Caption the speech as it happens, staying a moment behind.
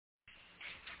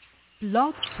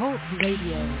Blog Talk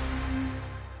Radio.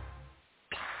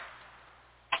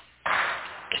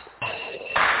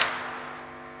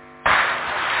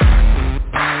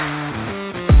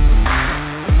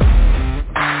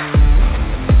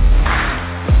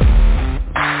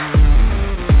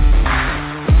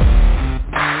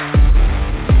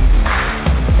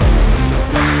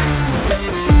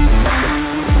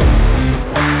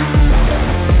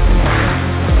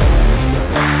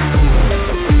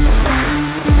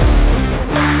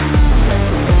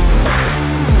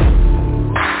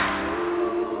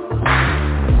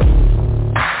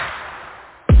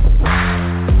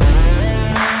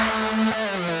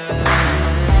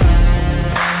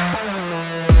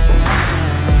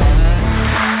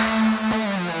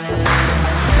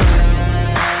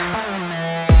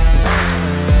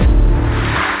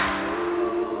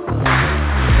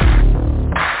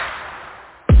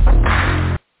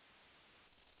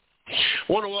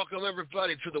 Welcome,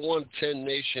 everybody, to the 110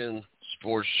 Nation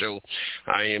Sports Show.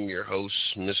 I am your host,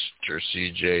 Mr.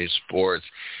 CJ Sports.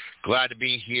 Glad to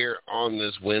be here on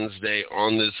this Wednesday,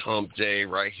 on this hump day,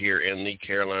 right here in the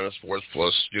Carolina Sports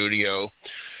Plus studio.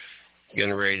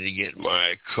 Getting ready to get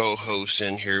my co-host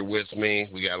in here with me.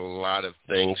 We got a lot of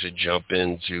things to jump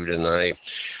into tonight.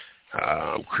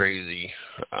 Crazy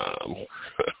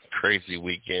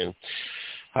weekend.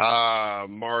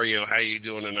 Mario, how you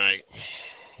doing tonight?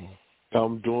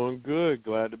 I'm doing good.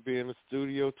 Glad to be in the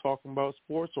studio talking about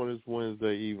sports on this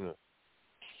Wednesday evening.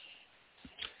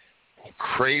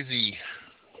 Crazy.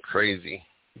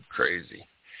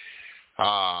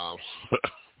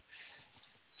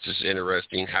 Just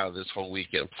interesting how this whole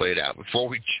weekend played out. Before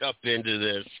we jump into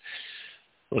this,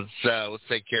 let's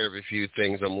take care of a few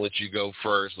things. I'm going to let you go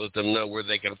first. Let them know where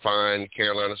they can find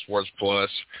Carolina Sports Plus,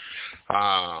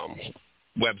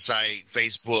 website,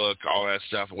 Facebook, all that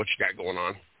stuff, what you got going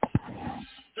on.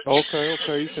 Okay. You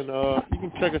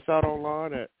can check us out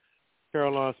online at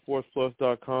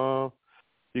carolinasportsplus.com.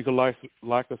 You can like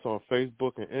us on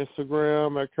Facebook and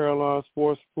Instagram at Carolina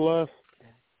Sports Plus.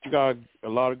 We got a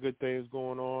lot of good things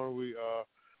going on. We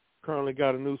currently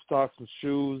got a new stocks and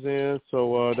shoes in,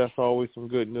 so that's always some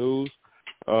good news.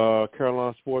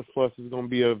 Carolina Sports Plus is going to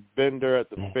be a vendor at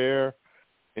the fair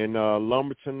in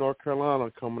Lumberton, North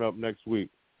Carolina, coming up next week.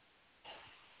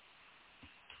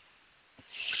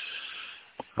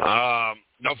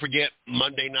 Don't forget,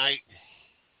 Monday night,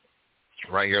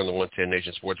 right here on the 110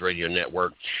 Nation Sports Radio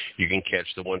Network, you can catch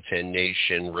the 110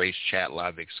 Nation Race Chat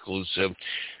Live exclusive.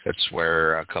 That's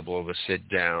where a couple of us sit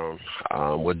down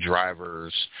with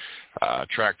drivers,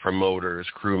 track promoters,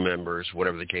 crew members,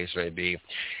 whatever the case may be,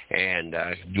 and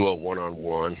do a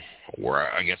one-on-one, or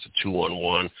I guess a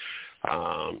two-on-one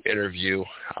interview.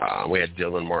 We had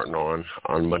Dylan Martin on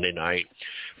Monday night.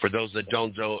 For those that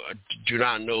do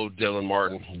not know Dylan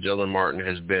Martin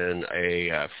has been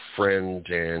a friend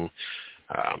and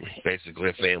basically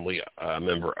a family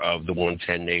member of the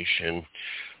 110 Nation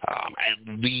at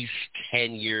least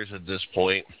 10 years at this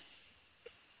point.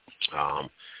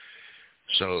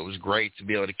 So it was great to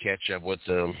be able to catch up with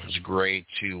him. It was great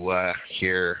to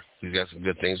hear we've got some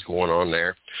good things going on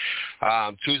there.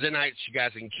 Tuesday nights, you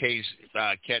guys can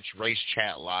catch Race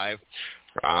Chat Live,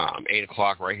 8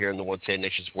 o'clock right here in the 110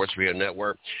 Nation Sports Radio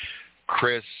Network.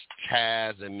 Chris,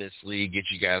 Taz, and Miss Lee get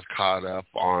you guys caught up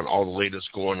on all the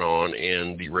latest going on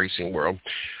in the racing world.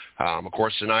 Of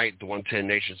course, tonight, the 110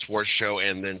 Nation Sports Show,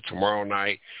 and then tomorrow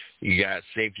night, you got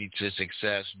Safety to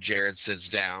Success. Jared sits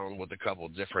down with a couple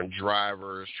of different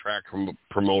drivers, track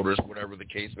promoters, whatever the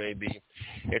case may be,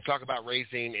 and talk about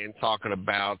racing and talking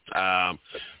about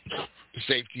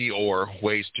safety or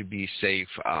ways to be safe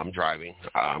driving.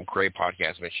 Great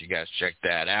podcast. Make sure you guys check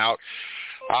that out.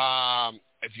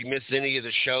 If you missed any of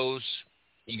the shows,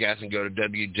 you guys can go to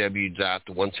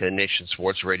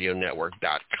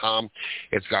www.the110nationsportsradionetwork.com.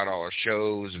 It's got all our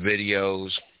shows,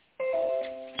 videos,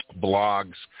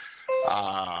 blogs,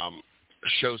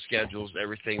 show schedules,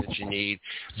 everything that you need.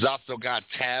 It's also got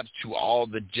tabs to all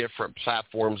the different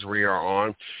platforms we are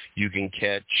on. You can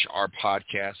catch our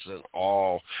podcasts on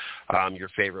all your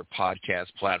favorite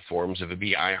podcast platforms, if it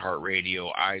be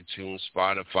iHeartRadio, iTunes,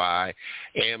 Spotify,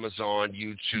 Amazon,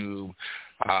 YouTube,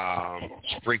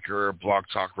 Spreaker, Blog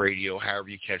Talk Radio, however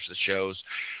you catch the shows.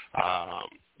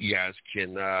 You guys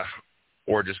can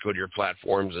or just go to your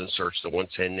platforms and search the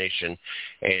 110 Nation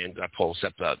and pull us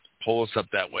up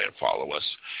that way and follow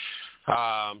us.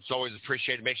 It's always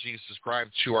appreciated. Make sure you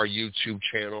subscribe to our YouTube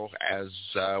channel as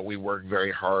we work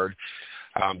very hard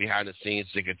behind the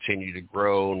scenes to continue to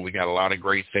grow, and we got a lot of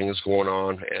great things going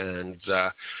on, and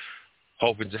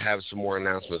hoping to have some more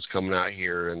announcements coming out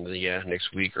here in the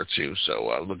next week or two.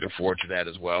 So looking forward to that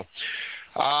as well.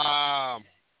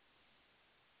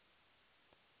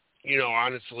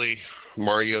 honestly,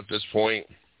 Mario, at this point,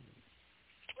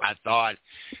 I thought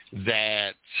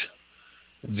that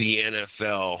the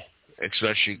NFL,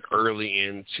 especially early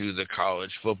into the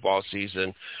college football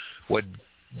season, would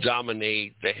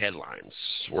dominate the headlines.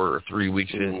 We're 3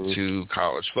 weeks into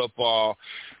college football.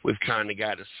 We've kind of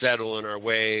got to settle in our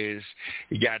ways.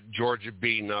 You got Georgia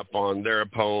beating up on their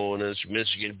opponents,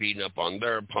 Michigan beating up on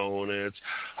their opponents,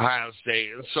 Ohio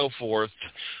State, and so forth.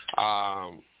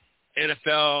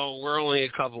 NFL, we're only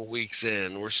a couple weeks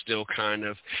in. We're still kind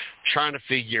of trying to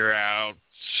figure out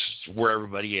where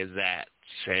everybody is at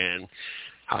and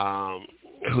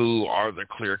who are the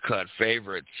clear-cut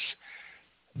favorites.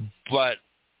 But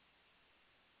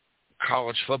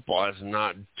college football has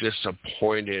not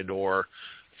disappointed, or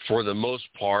for the most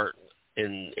part,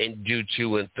 in due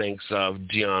to and thanks of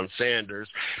Deion Sanders,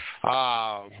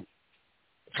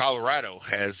 Colorado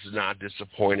has not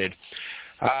disappointed.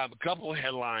 A couple of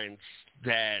headlines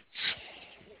that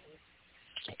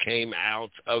came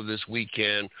out of this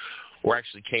weekend, or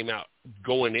actually came out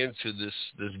going into this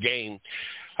game.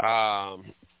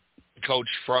 Coach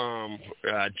from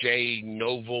Jay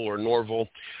Norville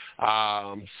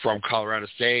from Colorado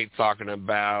State talking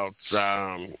about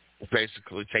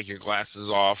basically take your glasses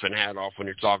off and hat off when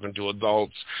you're talking to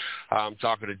adults.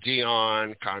 Talking to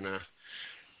Deion, kind of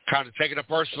taking it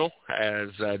personal, as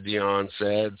Deion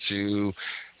said, to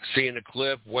seeing a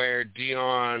clip where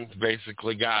Deion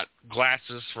basically got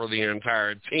glasses for the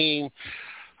entire team,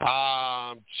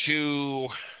 to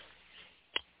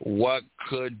what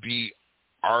could be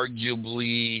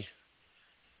arguably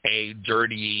a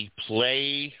dirty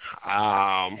play,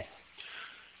 at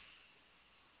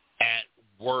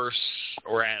worst,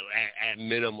 or at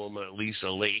minimum, at least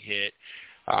a late hit.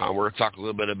 We're going to talk a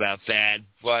little bit about that.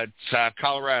 But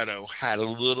Colorado had a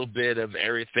little bit of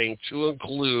everything, to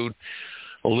include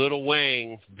Lil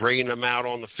Wayne bringing them out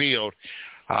on the field.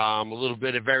 A little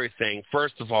bit of everything.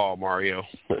 First of all, Mario,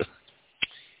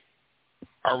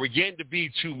 are we getting to be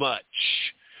too much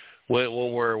when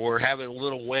we're having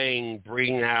Lil Wayne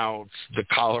bring out the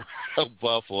Colorado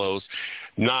Buffaloes,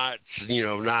 not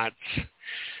the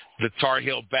Tar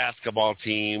Heel basketball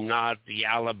team, not the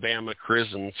Alabama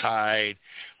Crimson Tide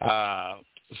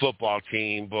football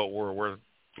team, but we're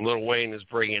Lil Wayne is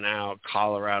bringing out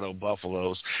Colorado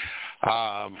Buffaloes.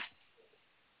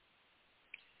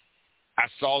 I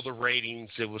saw the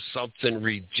ratings. It was something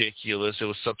ridiculous. It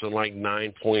was something like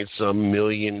 9-some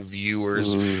million viewers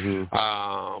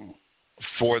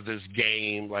for this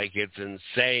game. Like, it's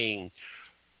insane.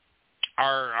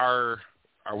 Are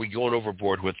we going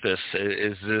overboard with this?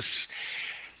 Is this?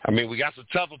 I mean, we got some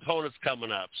tough opponents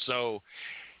coming up. So,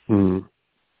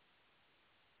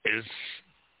 is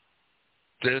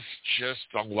this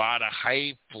just a lot of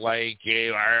hype? Like,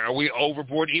 are we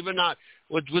overboard? Even not.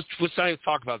 Let's not even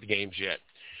talk about the games yet.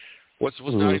 Let's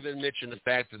not even mention the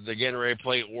fact that they're getting ready to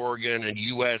play Oregon and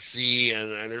USC,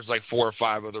 and there's like 4 or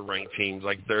 5 other ranked teams.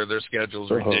 Like, their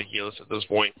schedule's ridiculous at this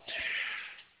point.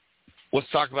 Let's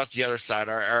talk about the other side.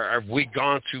 Have we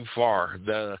gone too far?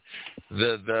 The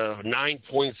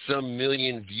 9-some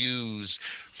million views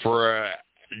for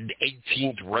an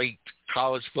 18th ranked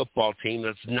college football team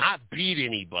that's not beat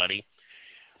anybody.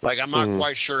 Like, I'm not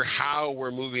quite sure how we're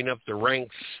moving up the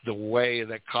ranks the way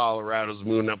that Colorado's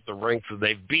moving up the ranks. So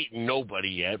they've beaten nobody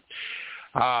yet.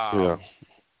 So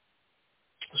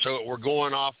we're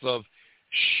going off of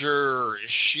sheer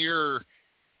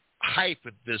hype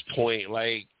at this point.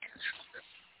 Like,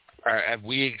 have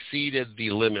we exceeded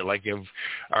the limit? Like,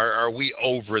 are we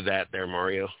over that there,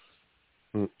 Mario?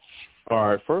 All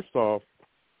right. First off,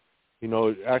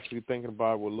 actually thinking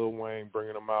about it with Lil Wayne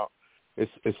bringing them out,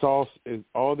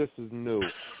 all this is new to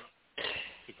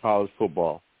college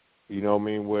football. You know what I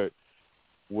mean?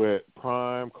 With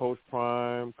Coach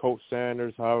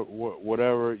Sanders,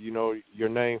 whatever, your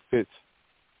name fits.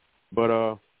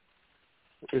 But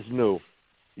it's new.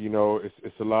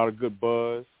 It's a lot of good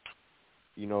buzz.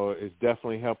 It's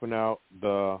definitely helping out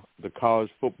the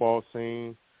college football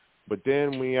scene. But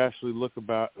then when you actually look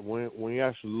at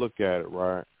it,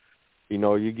 right?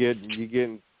 You're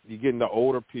getting the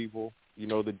older people,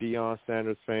 the Deion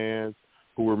Sanders fans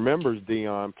who remembers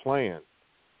Deion playing.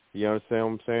 You understand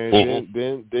what I'm saying?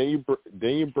 Then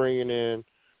you're bringing in,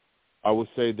 I would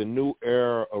say, the new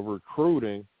era of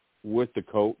recruiting with the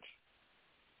coach.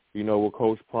 With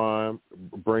Coach Prime,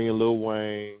 bringing Lil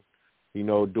Wayne,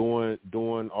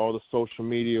 doing all the social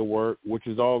media work, which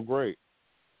is all great.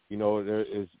 There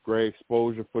is great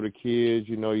exposure for the kids.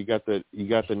 You got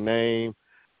the name.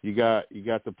 You got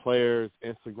the players'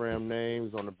 Instagram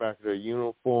names on the back of their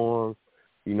uniforms.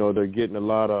 They're getting a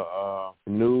lot of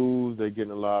news. They're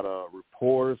getting a lot of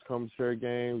reporters commentary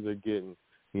games. They're getting,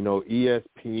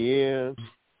 ESPN,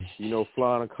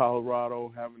 flying to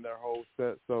Colorado, having their whole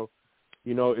set. So,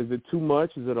 is it too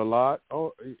much? Is it a lot?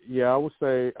 Oh, yeah, I would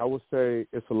say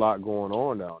it's a lot going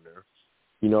on down there.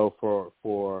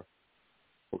 For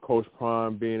Coach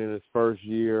Prime being in his first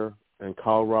year and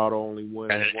Colorado only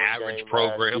winning an one average game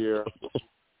program. last year.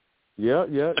 Yeah,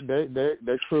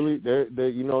 they truly their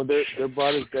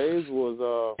brightest days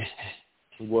was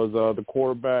the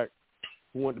quarterback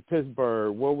who went to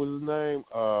Pittsburgh. What was his name?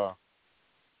 I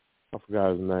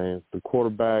forgot his name. The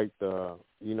quarterback, he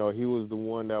was the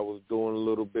one that was doing a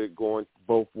little bit going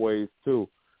both ways too.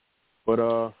 But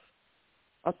I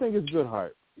think it's good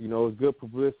hype. It's good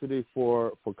publicity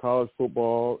for college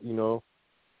football,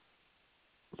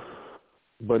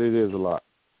 but it is a lot.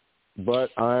 But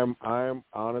I am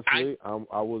honestly,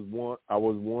 I was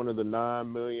one of the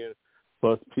 9 million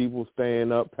plus people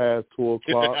staying up past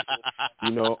 2:00,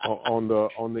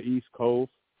 on the East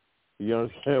Coast. You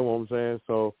understand what I'm saying?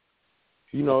 So,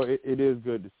 it is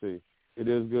good to see. It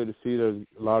is good to see. There's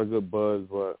a lot of good buzz,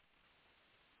 but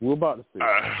we're about to see.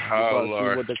 We're about to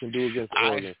see what they can do against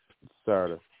Oregon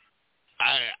Saturday.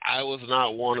 I was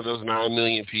not one of those 9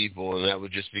 million people, and that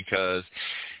was just because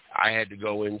I had to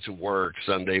go into work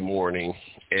Sunday morning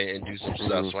and do some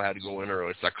stuff, so I had to go in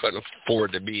early. So I couldn't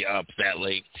afford to be up that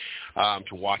late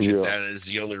to watch it. That is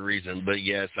the only reason. But,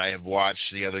 yes, I have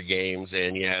watched the other games,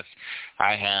 and, yes,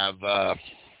 I have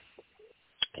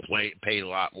paid a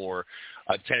lot more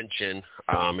attention,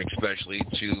 especially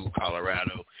to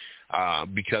Colorado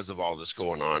because of all this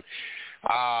going on.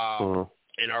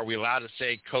 And are we allowed to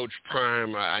say Coach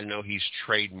Prime? I know he's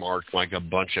trademarked like a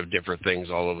bunch of different things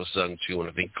all of a sudden too, and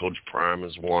I think Coach Prime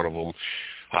is one of them.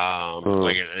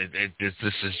 This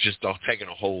is just taking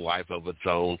a whole life of its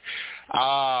own.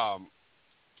 I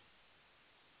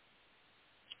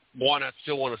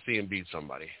still want to see him beat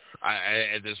somebody.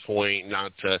 At this point,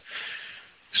 not to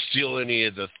steal any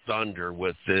of the thunder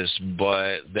with this,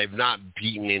 but they've not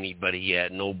beaten anybody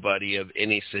yet. Nobody of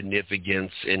any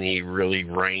significance, any really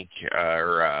rank.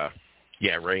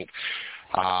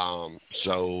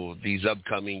 So these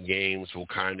upcoming games will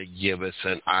kind of give us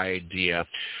an idea.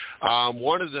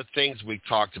 One of the things we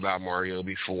talked about, Mario,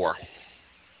 before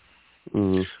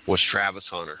was Travis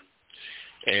Hunter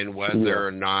and whether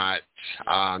or not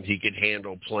he could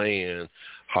handle playing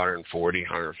 140,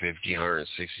 150,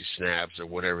 160 snaps or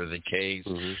whatever the case.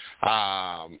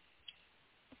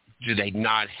 Do they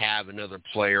not have another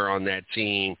player on that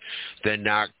team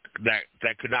that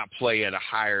could not play at a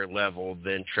higher level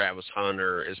than Travis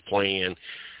Hunter is playing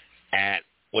at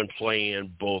when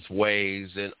playing both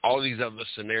ways and all these other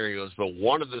scenarios? But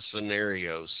one of the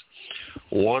scenarios,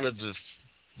 one of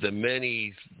the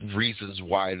many reasons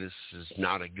why this is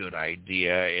not a good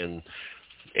idea and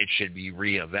it should be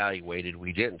reevaluated,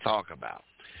 we didn't talk about.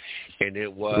 And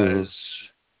it was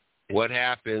what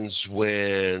happens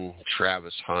when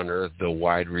Travis Hunter, the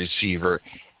wide receiver,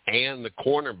 and the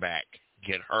cornerback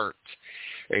get hurt.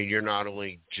 And you're not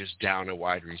only just down a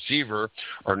wide receiver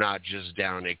or not just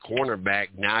down a cornerback,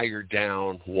 now you're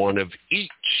down one of each.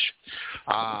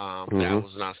 That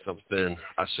was not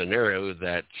a scenario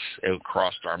that it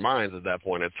crossed our minds at that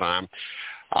point in time.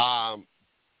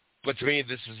 But to me,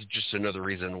 this is just another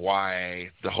reason why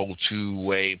the whole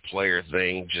two-way player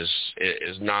thing just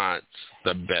is not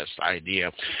the best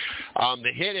idea.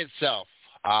 The hit itself,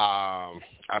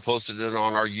 I posted it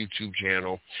on our YouTube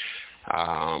channel.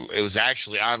 It was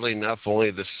actually, oddly enough,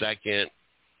 only the second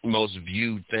most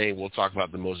viewed thing. We'll talk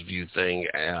about the most viewed thing.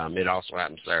 It also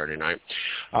happened Saturday night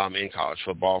in college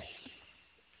football.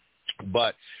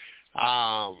 But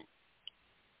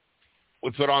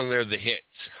we put on there the hit.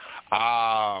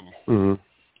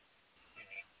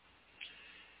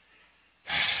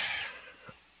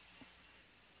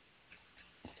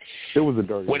 It was a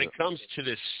dirty when hit. It comes to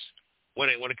this, when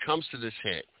it comes to this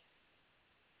hit,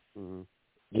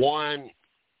 one,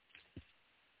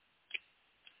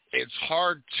 it's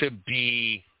hard to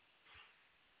be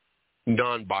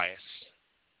non-biased.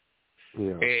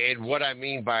 Yeah. And what I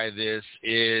mean by this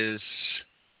is,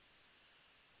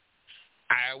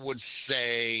 I would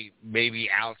say maybe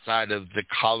outside of the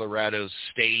Colorado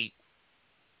State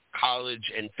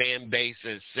college and fan base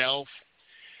itself,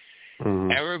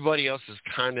 everybody else has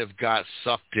kind of got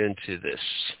sucked into this.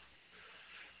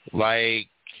 Like,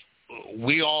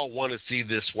 we all want to see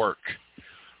this work.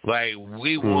 Like,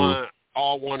 we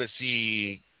all want to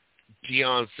see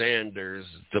Deion Sanders,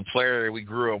 the player we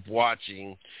grew up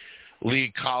watching,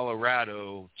 lead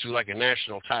Colorado to like a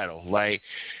national title. Like,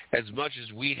 as much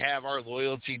as we have our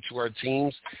loyalty to our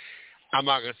teams, I'm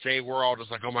not going to say we're all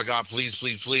just like, oh my God, please,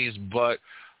 please, please. But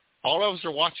all of us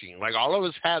are watching. Like, all of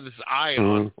us have this eye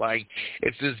on. Like,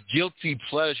 it's this guilty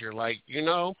pleasure. Like,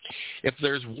 if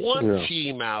there's one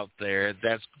team out there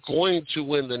that's going to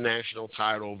win the national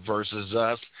title versus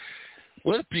us,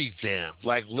 let it be them.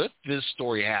 Like, let this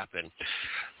story happen.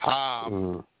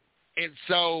 And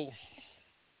so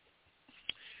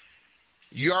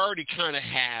you already kind of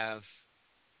have,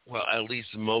 well, at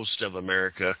least most of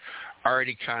America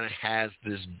already kind of has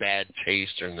this bad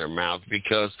taste in their mouth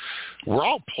because we're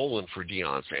all pulling for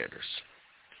Deion Sanders.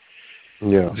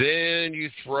 Yeah. Then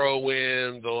you throw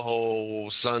in the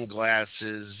whole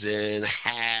sunglasses and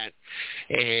hat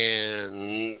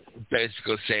and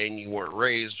basically saying you weren't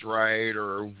raised right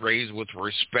or raised with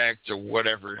respect or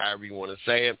whatever, however you want to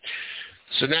say it.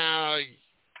 So now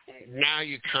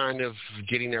you're kind of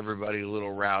getting everybody a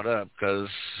little riled up because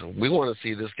we want to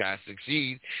see this guy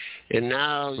succeed, and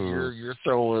now you're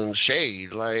throwing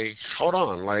shade. Like, hold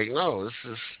on, like, no, this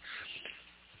is.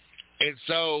 And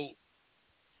so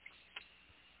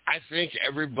I think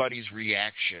everybody's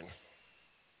reaction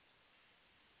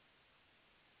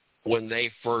when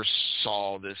they first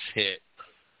saw this hit,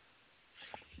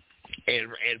 and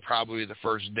probably the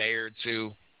first day or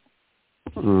two,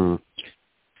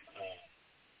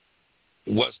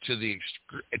 was to the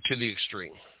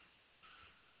extreme.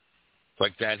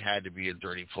 Like, that had to be a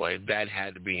dirty play. That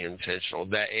had to be intentional.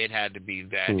 That it had to be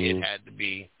that. It had to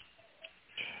be.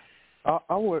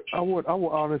 I would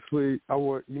honestly,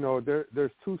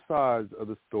 there's two sides of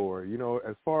the story.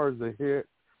 As far as the hit,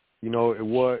 it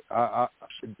was,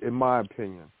 in my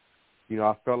opinion,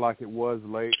 I felt like it was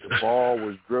late. The ball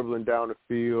was dribbling down the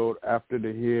field after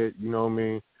the hit, you know what I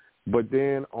mean? But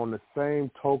then on the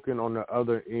same token, on the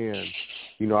other end,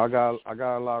 I got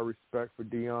a lot of respect for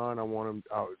Deion. I want him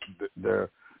out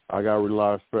there. I got a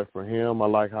lot of respect for him. I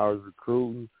like how he's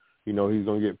recruiting. He's going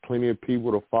to get plenty of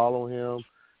people to follow him,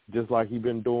 just like he's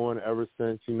been doing ever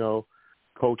since,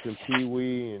 coaching Pee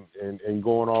Wee and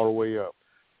going all the way up.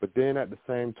 But then at the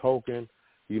same token,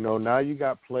 now you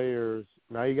got players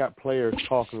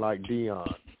talking like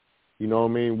Deion. You know what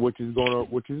I mean? Which is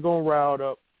gonna rile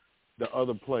up the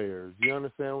other players. You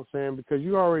understand what I'm saying? Because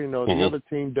you already know the other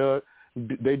team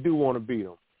they do want to beat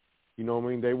them. You know what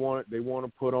I mean? They want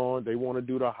to put on. They want to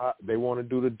do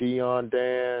the Deion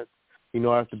dance.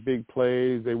 After big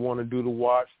plays, they want to do the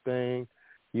watch thing.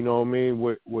 You know what I mean?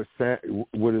 What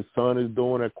his son is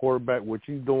doing at quarterback, which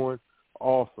he's doing,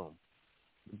 awesome.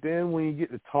 Then when you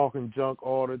get to talking junk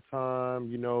all the time,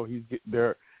 he's getting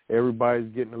there.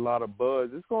 Everybody's getting a lot of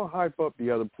buzz. It's gonna hype up the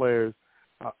other players.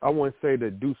 I wouldn't say to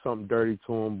do something dirty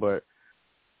to them, but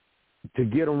to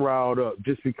get them riled up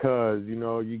just because,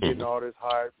 you're getting all this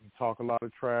hype, you talk a lot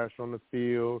of trash on the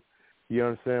field. You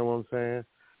understand what I'm saying?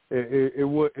 It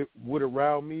would it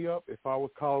rile me up if I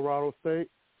was Colorado State?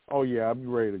 Oh, yeah, I'd be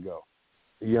ready to go.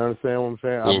 You understand what I'm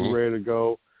saying? I'd be ready to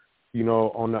go,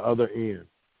 on the other end.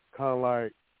 Kind of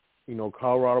like,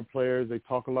 Colorado players, they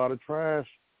talk a lot of trash,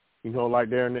 like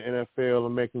they're in the NFL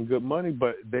and making good money,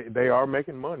 but they are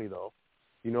making money, though.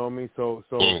 You know what I mean? So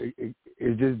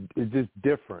it's just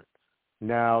different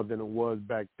now than it was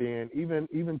back then.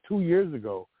 Even 2 years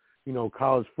ago,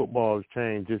 college football has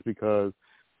changed just because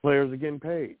players are getting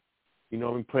paid.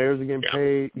 Players are getting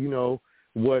paid,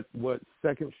 what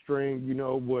second string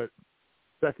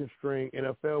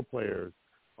NFL players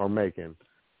are making.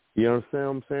 You understand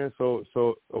what I'm saying?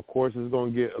 So of course it's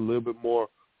going to get a little bit more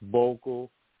vocal.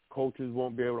 Coaches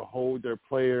won't be able to hold their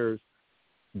players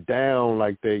down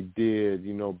like they did,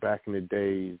 back in the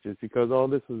days, just because all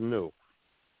this is new.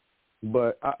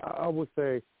 But I would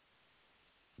say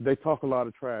they talk a lot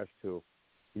of trash too.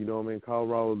 You know what I mean?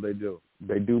 Colorado, they do.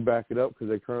 They do back it up because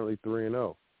they're currently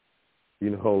 3-0.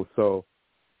 So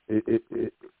it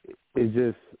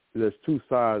just, there's two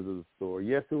sides of the story.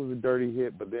 Yes, it was a dirty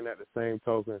hit, but then at the same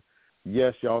token,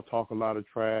 yes, y'all talk a lot of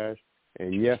trash,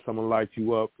 and yes, I'm gonna light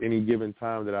you up any given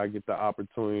time that I get the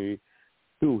opportunity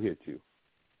to hit you.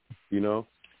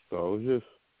 So it was just.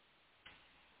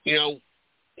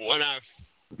 When I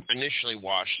initially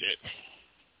watched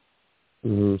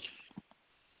it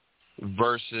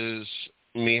versus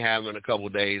me having a couple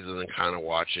of days and then kind of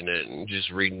watching it and just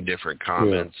reading different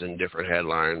comments and different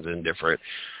headlines and different,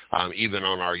 even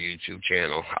on our YouTube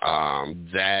channel,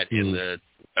 that in the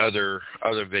other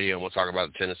video, we'll talk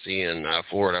about Tennessee and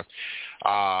Florida,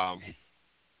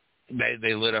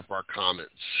 they lit up our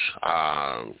comments.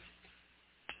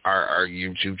 Our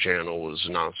YouTube channel was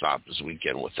nonstop this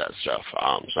weekend with that stuff,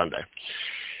 Sunday.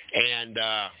 And,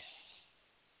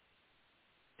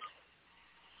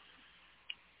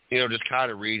 just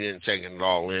kind of reading and taking it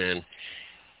all in.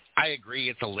 I agree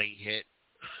it's a late hit.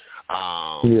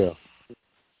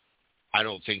 I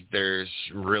don't think there's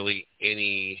really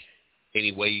any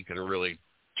way you can really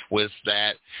twist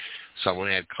that. Someone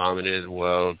had commented,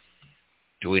 well,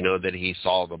 do we know that he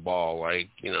saw the ball? Like,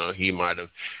 he might have.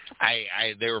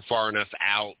 They were far enough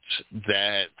out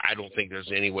that I don't think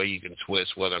there's any way you can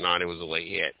twist whether or not it was a late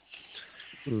hit.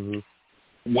 Mm-hmm.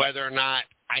 Whether or not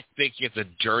I think it's a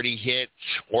dirty hit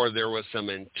or there was some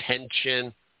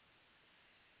intention,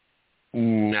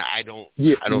 I don't.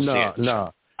 Yeah, I don't see it.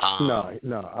 No,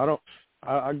 I don't.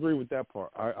 I agree with that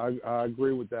part. I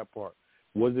agree with that part.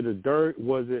 Was it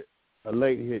was it a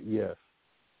late hit? Yes.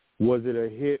 Was it a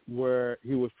hit where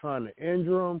he was trying to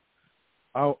injure him?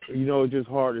 It's just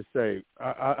hard to say.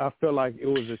 I feel like it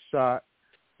was a shot,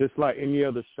 just like any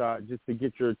other shot, just to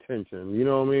get your attention. You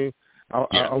know what I mean?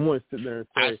 I want to sit there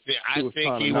and say I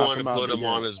think he wanted to put him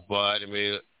on his butt. I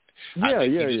mean, I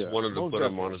think he just wanted to put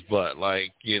him on his butt.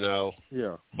 Like, boom.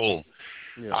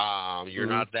 Yeah. You're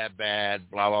not that bad,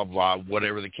 blah, blah, blah,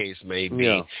 whatever the case may be.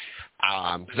 Yeah.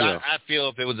 I feel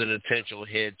if it was an intentional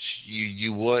hit,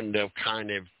 you wouldn't have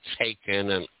kind of taken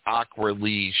an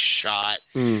awkwardly shot,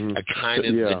 a kind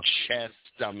of the chest,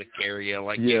 stomach area,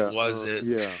 like it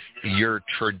wasn't your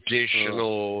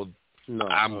traditional,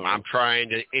 I'm trying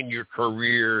to end your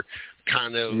career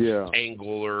kind of angle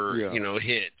or,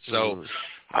 hit. So,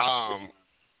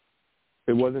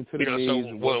 it wasn't to the knees.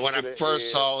 So when I first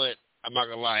saw it, I'm not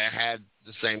going to lie, I had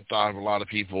the same thought of a lot of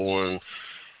people and,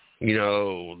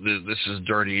 this is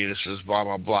dirty, this is blah,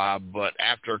 blah, blah. But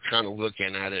after kind of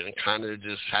looking at it and kind of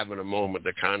just having a moment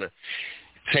to kind of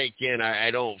take in, I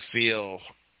don't feel,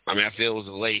 I feel it was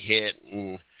a late hit.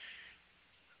 And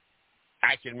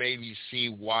I can maybe see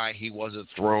why he wasn't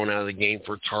thrown out of the game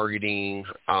for targeting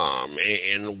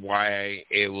and why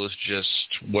it was just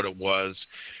what it was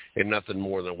and nothing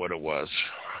more than what it was.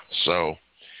 So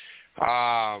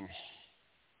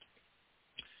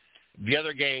the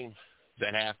other game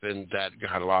that happened that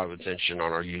got a lot of attention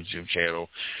on our YouTube channel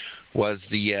was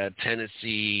the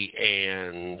Tennessee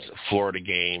and Florida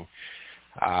game.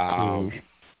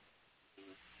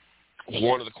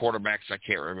 One of the quarterbacks, I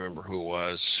can't remember who it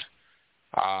was.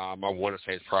 I want to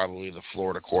say it's probably the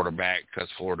Florida quarterback because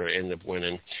Florida ended up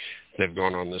winning. They've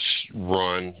gone on this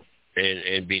run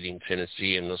and beating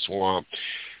Tennessee in the swamp.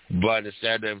 But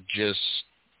instead of just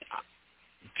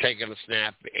taking a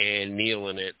snap and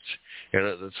kneeling it, and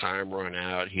at the time run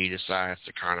out, he decides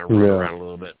to kind of run around a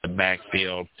little bit in the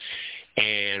backfield.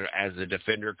 And as the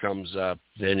defender comes up,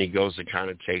 then he goes and kind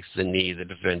of takes the knee, the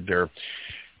defender,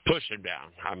 push him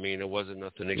down. It wasn't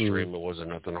nothing extreme. It wasn't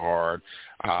nothing hard.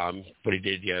 But he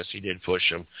did push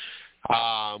him,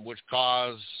 which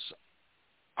caused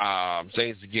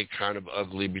things to get kind of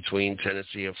ugly between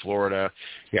Tennessee and Florida.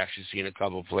 You actually seen a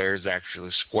couple of players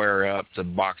actually square up to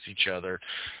box each other.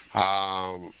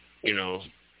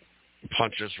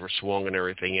 Punches were swung and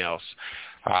everything else.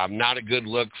 Not a good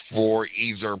look for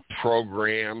either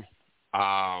program.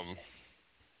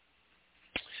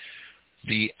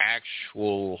 The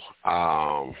actual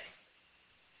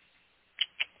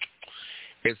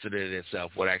incident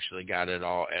itself, what actually got it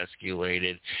all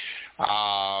escalated.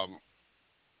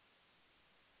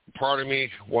 Part of me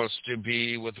wants to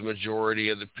be with the majority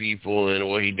of the people and the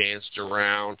way he danced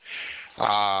around.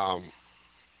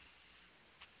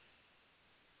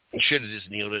 Should have just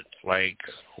kneeled it. Like,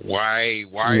 why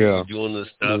are you doing this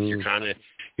stuff? You're kind of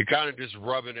just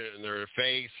rubbing it in their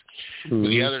face. But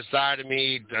the other side of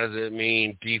me doesn't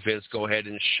mean defense go ahead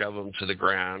and shove them to the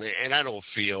ground. And I don't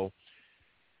feel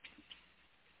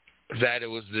that it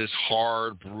was this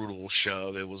hard, brutal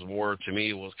shove. It was more, to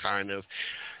me, it was kind of,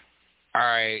 all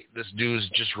right, this dude's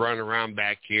just running around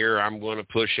back here. I'm going to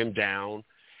push him down.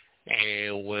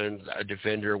 And when a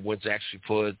defender went to actually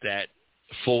put that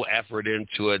full effort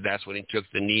into it, that's when he took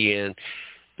the knee in.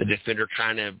 The defender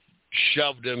kind of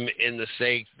shoved him in the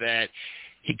sake that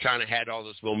he kind of had all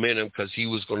this momentum because he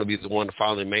was going to be the one to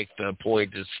finally make the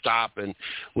point to stop and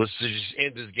was to just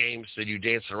end this game so you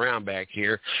dancing around back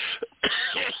here.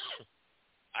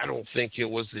 I don't think it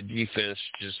was the defense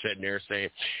just sitting there saying,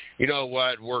 you know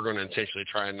what, we're going to intentionally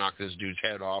try and knock this dude's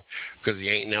head off because he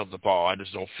ain't nailed the ball. I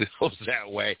just don't feel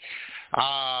that way.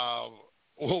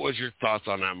 What was your thoughts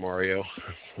on that, Mario?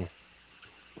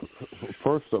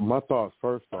 My thoughts,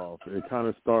 first off, it kind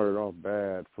of started off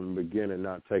bad from the beginning,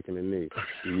 not taking a knee.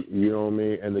 You know what I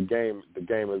mean? And the game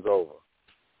is over.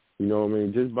 You know what I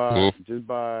mean?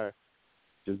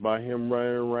 Just by him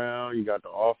running around, you got the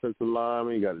offensive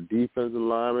lineman, you got the defensive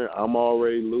lineman. I'm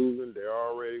already losing, they're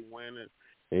already winning,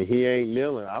 and he ain't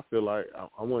kneeling. I feel like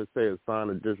I wouldn't say it's a sign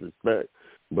of disrespect,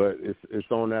 but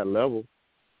it's on that level.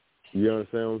 You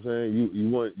understand what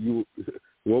I'm saying?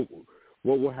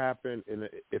 what would happen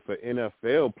if an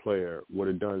NFL player would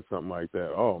have done something like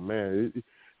that? Oh, man,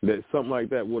 that something like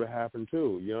that would have happened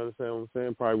too. You understand what I'm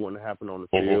saying? Probably wouldn't have happened on the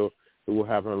field. It would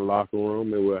happen in the locker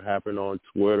room. It would happen on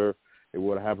Twitter. It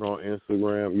would have happened on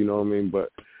Instagram. You know what I mean?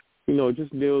 But,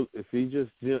 just if he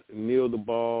just kneel the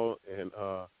ball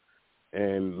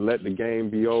and let the game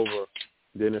be over,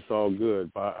 then it's all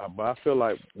good. But I feel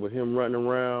like with him running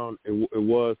around, it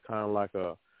was kind of like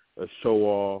a show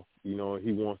off. He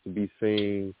wants to be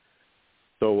seen.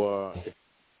 So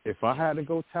if I had to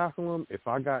go tackle him, if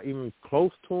I got even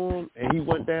close to him and he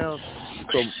went down,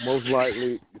 so most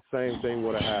likely the same thing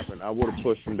would have happened. I would have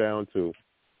pushed him down too.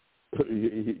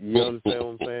 You understand what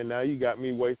I'm saying? Now you got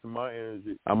me wasting my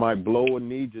energy. I might blow a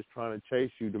knee just trying to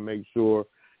chase you to make sure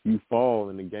you fall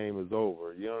and the game is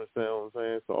over. You understand what I'm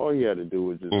saying? So all he had to do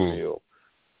was just kneel.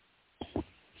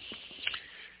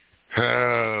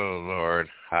 Oh Lord,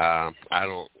 I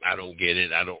don't get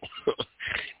it. I don't.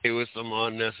 It was some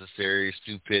unnecessary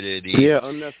stupidity. Yeah,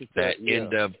 unnecessary. That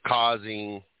end up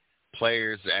causing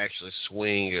players to actually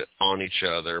swing on each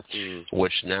other,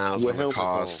 which now is going to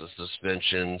cause the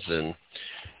suspensions and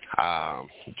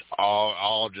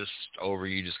all just over.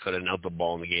 You just could have knelt the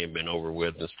ball and the game been over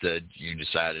with. Instead, you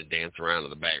decided to dance around in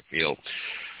the backfield.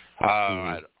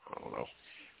 I don't know.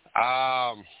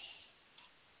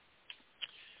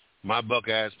 My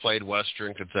Buckeyes played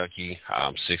Western Kentucky,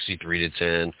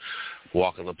 63-10.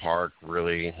 Walk in the park,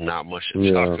 really not much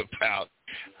to talk about.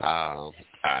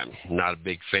 I'm not a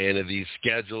big fan of these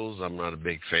schedules. I'm not a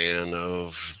big fan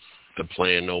of the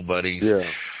playing nobodies.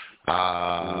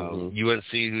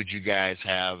 UNC, who'd you guys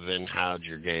have, and how'd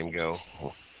your game go?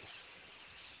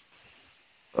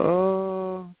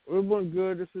 It went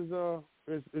good. This is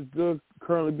it's good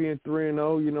currently being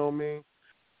 3-0. You know what I mean?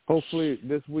 Hopefully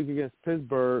this week against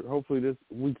Pittsburgh, we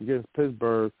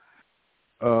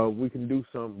can do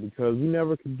something because we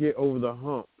never could get over the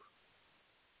hump.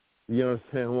 You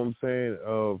understand what I'm saying?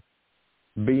 Of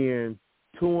being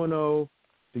 2-0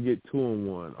 to get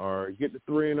 2-1, or get to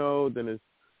 3-0, then it's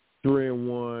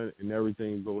 3-1, and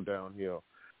everything go downhill.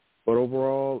 But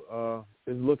overall,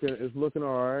 it's looking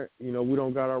all right. We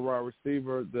don't got our wide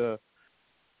receiver. The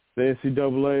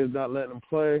NCAA is not letting him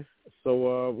play.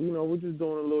 So, we're just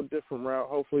doing a little different route.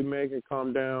 Hopefully make it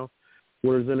calm down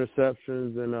with his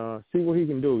interceptions and see what he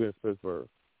can do against Pittsburgh.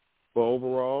 But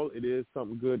overall, it is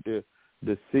something good to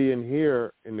see and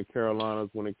hear in the Carolinas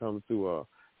when it comes to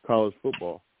college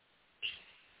football.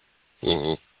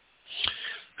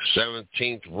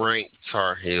 17th ranked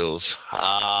Tar Heels.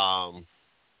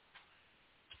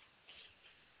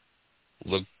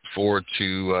 Look forward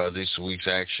to this week's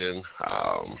action.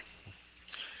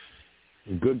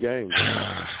 Good games.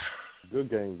 Good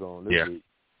games on this week.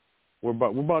 What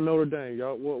about Notre Dame,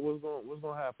 y'all? What's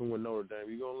gonna happen with Notre Dame?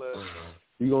 You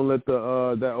gonna let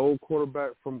that old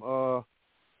quarterback from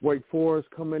Wake Forest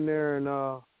come in there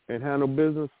and handle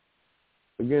business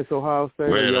against Ohio State?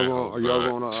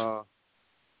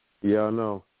 Yeah,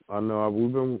 I know.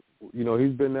 We've been,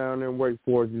 he's been down there in Wake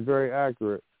Forest. He's very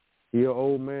accurate. He's an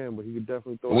old man, but he could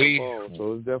definitely throw the ball.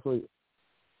 So it's definitely.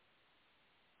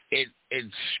 It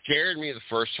scared me the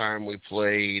first time we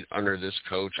played under this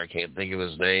coach. I can't think of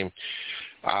his name.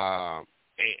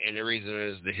 And the reason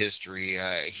is the history.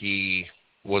 He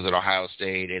was at Ohio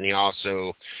State, and he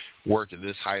also worked at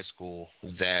this high school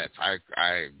that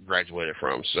I graduated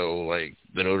from. So, like,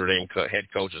 the Notre Dame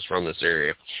head coach is from this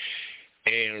area.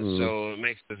 And so it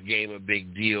makes this game a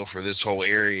big deal for this whole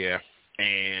area.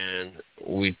 And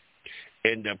we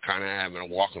end up kind of having a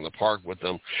walk in the park with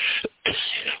them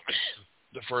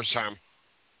the first time.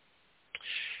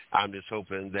 I'm just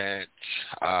hoping that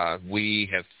we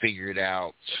have figured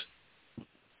out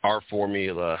our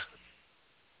formula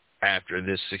after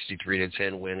this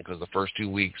 63-10 win, because the first 2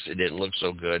 weeks it didn't look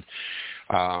so good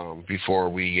before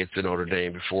we get to Notre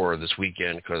Dame before this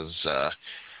weekend, because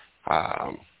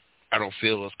I don't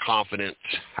feel as confident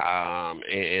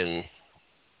in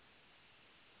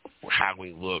how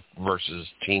we look versus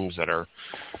teams that are,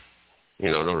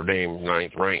 Notre Dame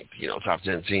 9th ranked, top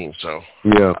 10 team. So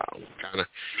kind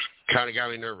of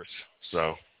got me nervous.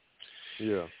 So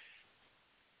yeah,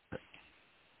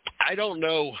 I don't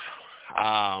know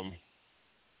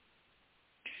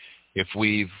if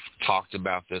we've talked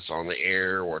about this on the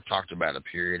air or talked about a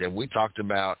period. Have we talked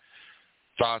about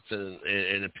thoughts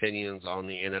and opinions on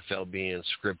the NFL being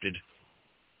scripted?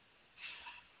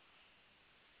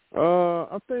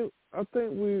 I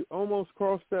think we almost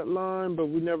crossed that line, but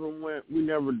we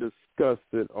never discussed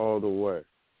it all the way.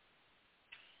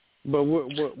 But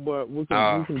we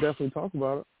can definitely talk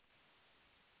about it.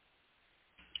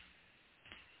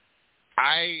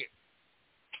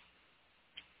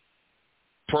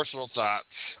 personal thoughts,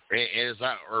 and it's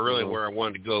not really where I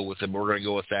wanted to go with it, but we're going to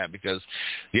go with that because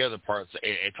the other parts,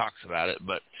 it talks about it.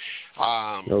 But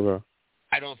Okay.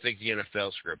 I don't think the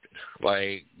NFL scripted.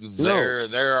 Like,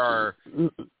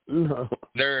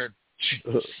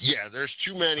 there's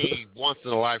too many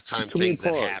once-in-a-lifetime things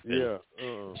that happen.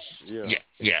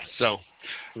 Yeah. So,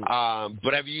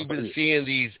 but have you been seeing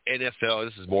these NFL,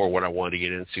 this is more what I wanted to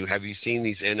get into, have you seen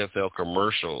these NFL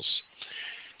commercials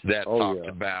that talked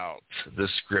about the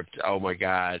script? Oh, my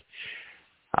God.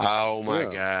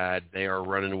 God. They are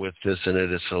running with this, and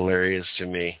it is hilarious to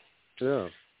me. Yeah.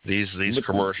 These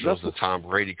commercials, the Tom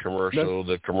Brady commercial,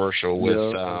 the commercial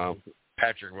with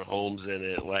Patrick Mahomes in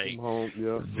it, like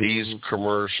these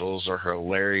commercials are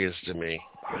hilarious to me.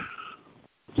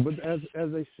 But as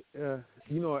they,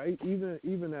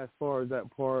 even as far as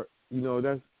that part,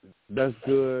 that's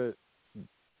good.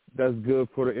 That's good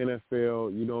for the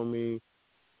NFL. You know what I mean?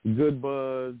 Good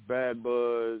buzz, bad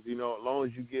buzz. As long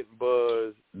as you get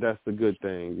buzz, that's the good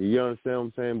thing. You understand what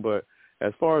I'm saying? But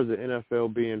as far as the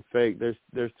NFL being fake,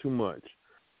 there's too much.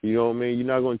 You know what I mean? You're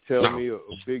not going to tell me a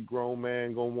big grown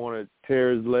man going to want to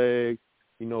tear his leg.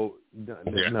 Nah,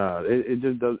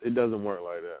 it doesn't work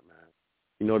like that,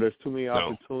 man. There's too many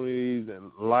opportunities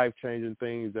and life-changing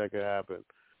things that could happen,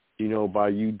 by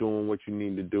you doing what you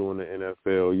need to do in the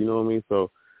NFL. You know what I mean? So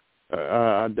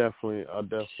I definitely.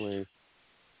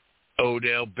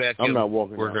 Odell Beckham, I'm not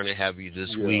walking we're out. going to have you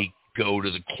this week go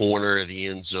to the corner of the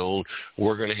end zone.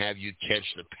 We're going to have you catch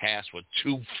the pass with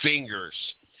 2 fingers,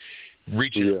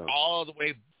 reaching all the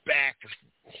way back.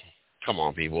 Come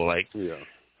on, people.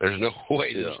 There's no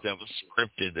way this stuff is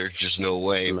scripted. There's just no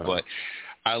way. No. But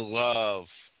I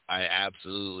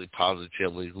absolutely,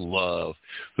 positively love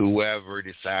whoever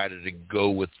decided to go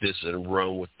with this and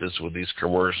run with this with these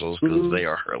commercials because they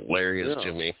are hilarious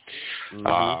to me.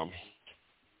 Mm-hmm.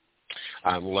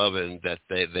 I'm loving that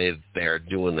they are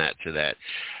doing that to that.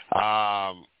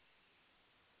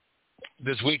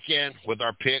 This weekend with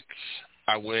our picks,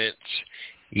 I went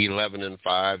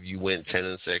 11-5. You went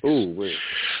 10-6. Ooh, wait.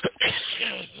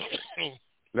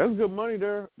 That's good money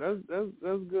there. That's good.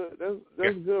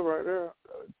 That's good right there.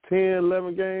 10,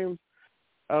 11 games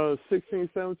out of 16,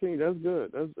 17. That's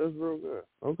good. That's real good.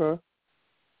 Okay.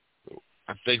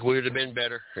 I think we would have been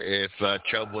better if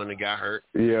Chubb wouldn't have got hurt.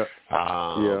 Yeah.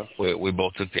 We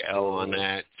both took the L on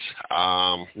that.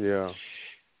 I'm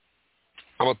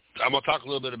gonna talk a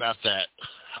little bit about that.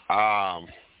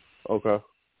 Okay.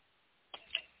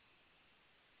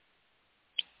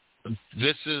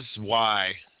 This is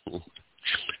why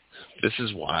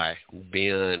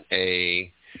being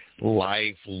a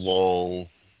lifelong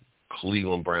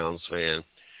Cleveland Browns fan,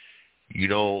 you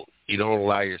don't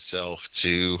allow yourself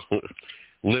to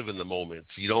live in the moment.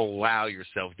 You don't allow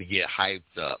yourself to get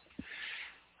hyped up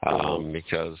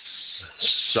because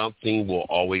something will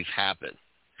always happen.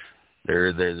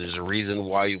 There's a reason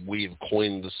why we've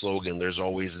coined the slogan, there's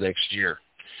always next year,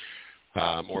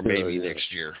 or maybe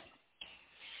next year.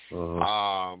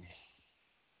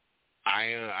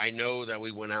 I know that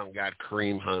we went out and got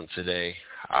Kareem Hunt today.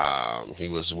 He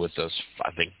was with us,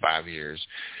 I think, 5 years.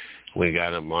 We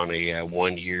got him on a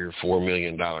 1-year, $4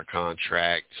 million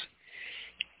contract.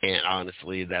 And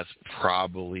honestly, that's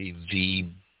probably the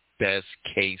best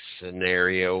case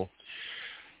scenario.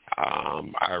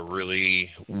 I really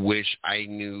wish I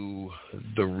knew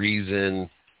the reason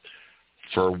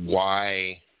for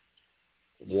why,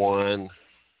 one,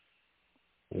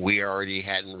 we already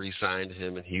hadn't re-signed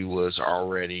him and he was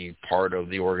already part of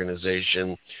the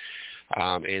organization,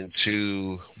 and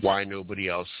 2, why nobody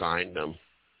else signed him.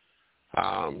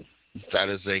 That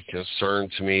is a concern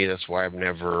to me. That's why I've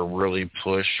never really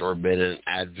pushed or been an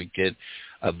advocate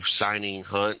of signing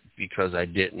Hunt, because I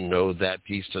didn't know that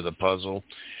piece to the puzzle.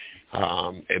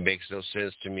 It makes no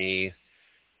sense to me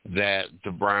that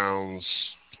the Browns,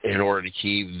 in order to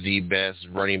keep the best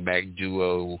running back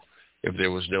duo, if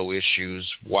there was no issues,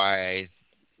 why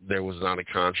there was not a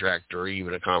contract or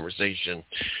even a conversation.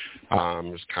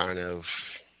 It's kind of,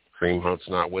 Kareem Hunt's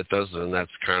not with us, and that's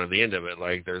kind of the end of it.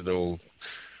 Like, there's no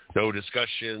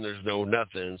discussion, there's no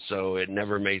nothing, so it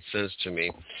never made sense to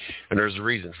me. And there's a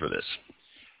reason for this.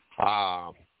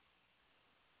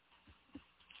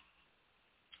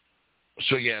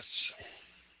 So, yes,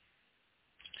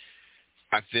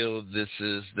 I feel this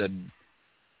is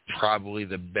probably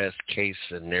the best case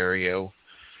scenario.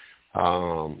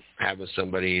 Having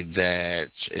somebody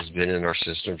that has been in our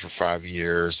system for 5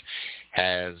 years,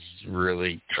 has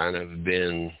really kind of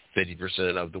been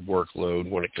 50% of the workload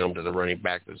when it comes to the running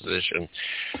back position.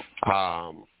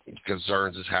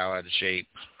 Concerns is how out of shape,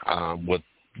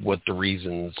 what the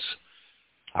reasons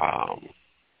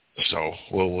So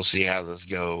we'll see how this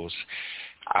goes.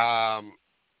 I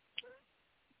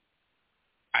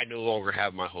no longer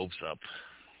have my hopes up.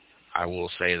 I will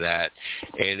say that.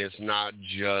 And it's not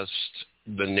just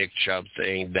the Nick Chubb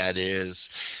thing. That is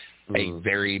a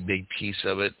very big piece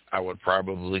of it. I would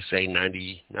probably say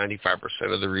 95%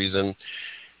 of the reason,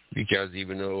 because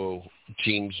even though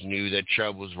teams knew that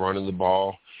Chubb was running the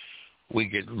ball, we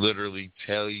could literally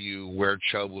tell you where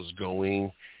Chubb was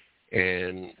going,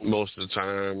 and most of the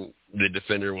time the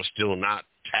defender was still not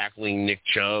tackling Nick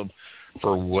Chubb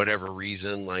for whatever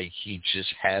reason. Like, he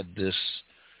just had this,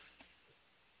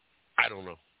 I don't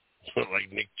know,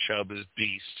 like Nick Chubb is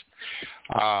beast.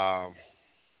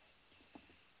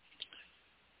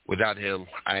 Without him,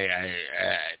 I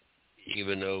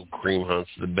even though Kareem Hunt's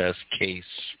the best case,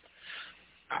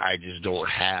 I just don't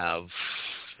have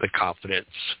the confidence.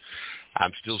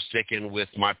 I'm still sticking with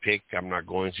my pick. I'm not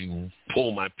going to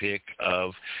pull my pick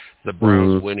of the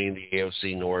Browns winning the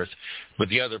AFC North. But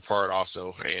the other part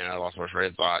also, and I lost my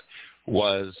train of thought,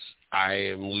 was I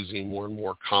am losing more and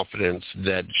more confidence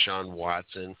that Deshaun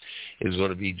Watson is going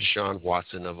to be Deshaun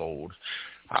Watson of old.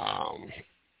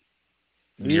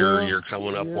 You're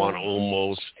coming up on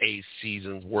almost 8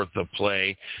 seasons worth of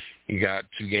play. You got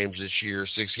 2 games this year,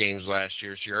 6 games last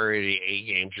year, so you're already 8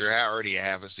 games. You're already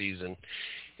half a season,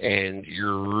 and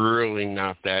you're really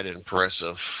not that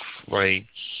impressive. Like,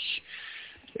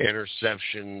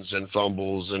 interceptions and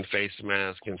fumbles and face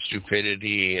mask and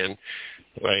stupidity, and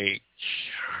like,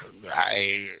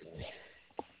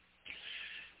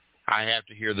 I have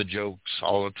to hear the jokes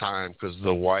all the time because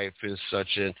the wife is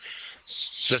such an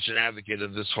advocate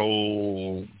of this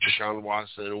whole Deshaun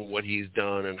Watson and what he's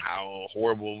done and how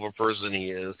horrible of a person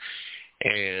he is.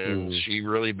 And she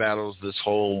really battles this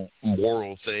whole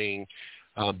moral thing,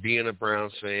 being a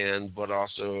Browns fan, but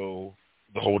also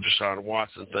the whole Deshaun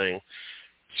Watson thing.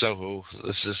 So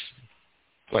this is,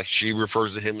 like, she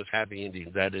refers to him as Happy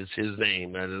Indian. That is his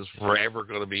name. That is forever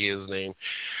going to be his name.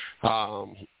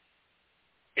 And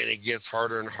it gets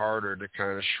harder and harder to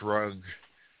kind of shrug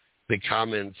the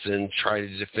comments and try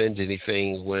to defend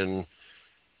anything when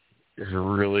you're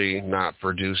really not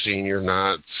producing. You're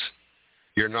not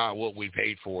what we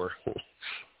paid for,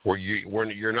 or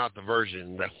you're not the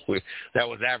version that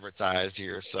was advertised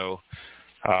here. So,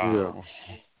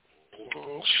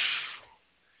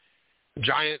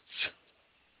 Giants.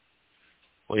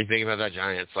 What do you think about that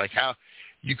Giants? Like, how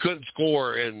you couldn't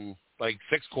score in like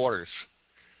 6 quarters.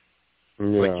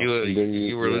 Like you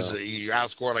were losing, you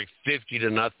outscored like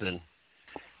 50-0,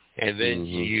 and then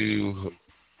you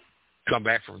come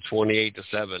back from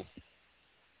 28-7.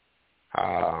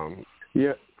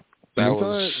 That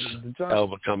was a hell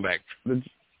of a comeback. The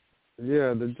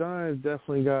Giants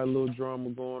definitely got a little drama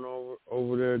going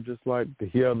over there, just like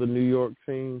the other New York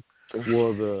team,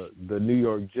 well, the New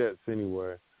York Jets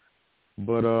anyway.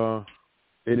 But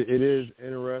it is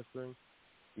interesting,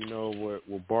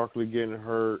 with Barkley getting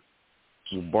hurt.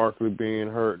 With Barkley being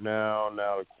hurt now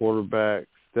the quarterback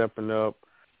stepping up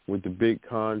with the big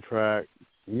contract,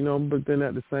 but then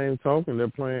at the same token, they're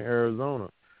playing Arizona.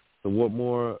 So what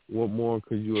more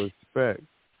could you expect,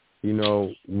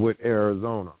 with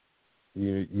Arizona?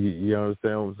 You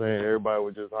understand what I'm saying? Everybody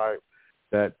was just hyped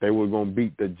that they were going to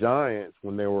beat the Giants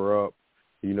when they were up,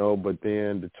 but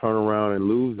then to turn around and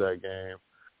lose that game,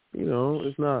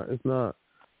 it's not as bad.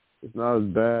 It's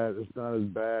not as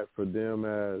bad for them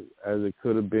as it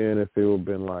could have been if it would have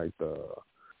been like the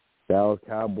Dallas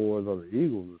Cowboys or the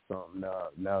Eagles or something.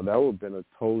 Now that would have been a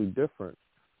totally different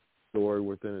story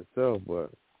within itself. But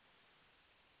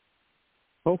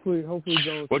hopefully,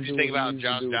 Jones. What do you think about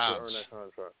Josh Dobbs? Earn that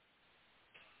contract.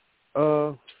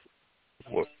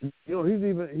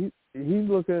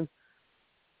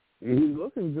 He's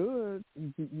looking good.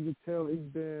 You can tell he's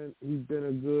been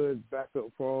a good backup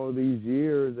for all these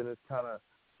years, and it's kind of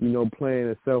playing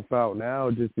itself out now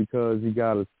just because he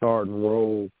got a starting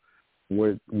role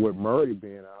with Murray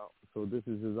being out. So this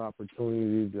is his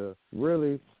opportunity to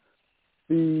really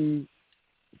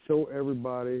show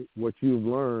everybody what you've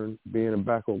learned being a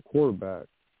backup quarterback.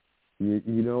 You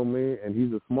know what I mean? And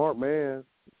he's a smart man,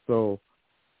 so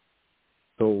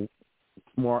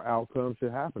smart outcomes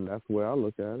should happen. That's the way I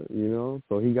look at it,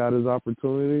 So he got his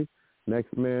opportunity,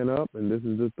 next man up, and this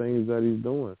is the things that he's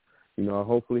doing.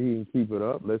 Hopefully he can keep it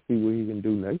up. Let's see what he can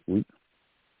do next week.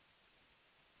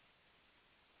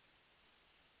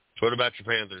 What about your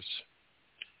Panthers?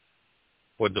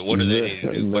 What do they need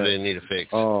to do? What do they need to fix?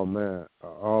 Oh man.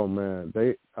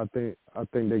 I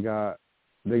think they got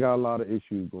a lot of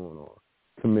issues going on,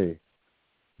 to me.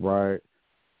 Right?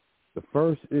 The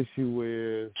first issue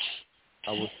is,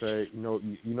 I would say,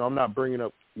 I'm not bringing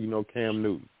up, Cam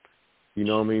Newton. You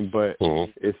know what I mean? But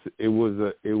it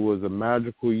was a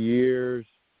magical year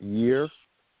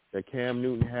that Cam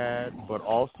Newton had, but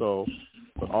also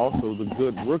the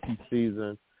good rookie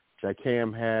season that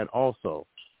Cam had also.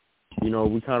 You know,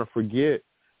 we kind of forget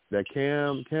that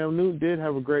Cam Newton did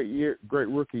have a great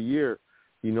rookie year,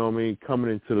 you know what I mean,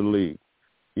 coming into the league.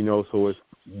 You know, so it's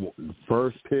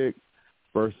first pick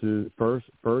versus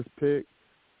first pick.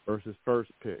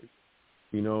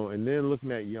 You know, and then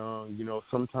looking at Young, you know,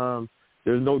 sometimes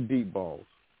there's no deep balls.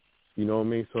 You know what I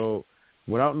mean? So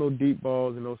without no deep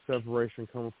balls and no separation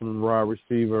coming from the wide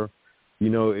receiver, you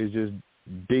know, it's just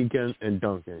dinking and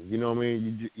dunking. You know what I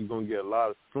mean? You're going to get a lot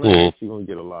of slants. You're going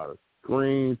to get a lot of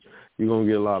screens. You're going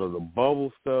to get a lot of the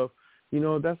bubble stuff. You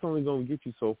know, that's only going to get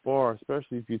you so far,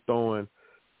 especially if you're throwing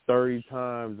 30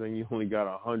 times and you only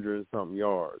got 100-something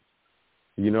yards.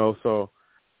 You know, so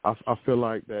I feel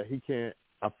like that he can't.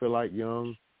 I feel like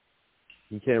Young,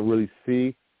 he can't really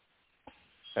see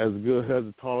as good as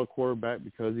a taller quarterback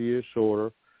because he is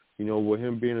shorter. You know, with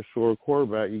him being a shorter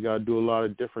quarterback, you got to do a lot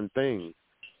of different things.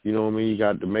 You know what I mean? You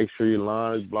got to make sure your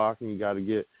line is blocking. You got to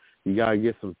get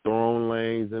some throwing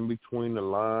lanes in between the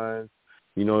lines.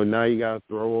 You know, now you got to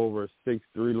throw over a 6'3"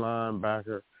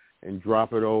 linebacker and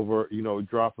drop it over. You know,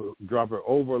 drop it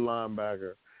over a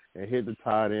linebacker and hit the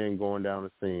tight end going down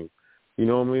the seam. You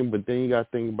know what I mean? But then you got to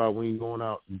think about when you're going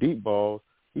out deep balls,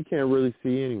 you can't really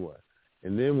see anyway.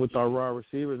 And then with our wide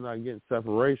receivers not getting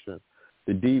separation,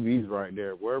 the DB's right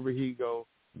there. Wherever he go,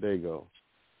 they go.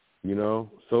 You know,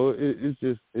 so it's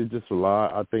just a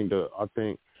lot. I think the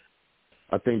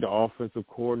offensive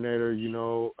coordinator, you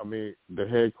know, I mean the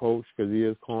head coach, because he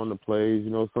is calling the plays.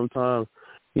 You know, sometimes,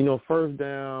 you know, first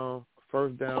down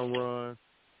run.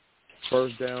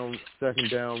 First down, second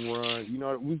down run. You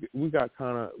know, we got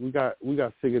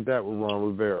sick of that with Ron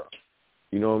Rivera.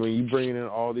 You know what I mean? You bringing in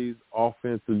all these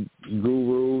offensive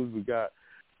gurus. We got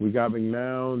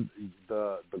McNown,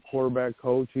 the quarterback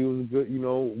coach. He was good. You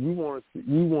know, we want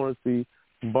to see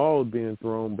balls being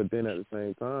thrown, but then at the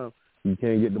same time, you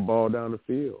can't get the ball down the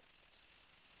field.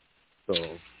 So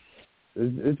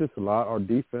it's just a lot. Our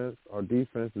defense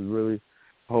is really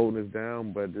holding us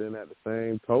down, but then at the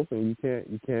same token, you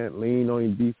can't lean on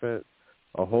your defense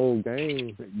a whole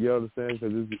game. You understand?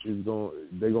 Because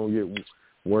they're gonna get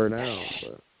wear down.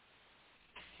 But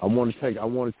I want to take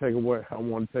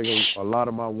a lot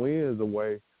of my wins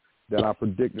away that I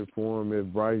predicted for him if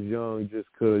Bryce Young just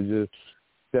could have just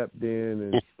stepped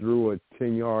in and threw a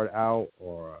 10-yard out,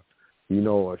 or you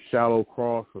know, a shallow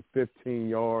cross for 15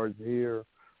 yards here,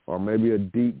 or maybe a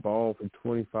deep ball for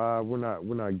 25. We're not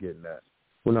getting that.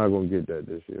 We're not going to get that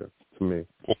this year, to me.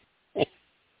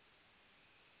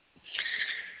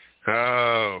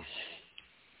 Oh.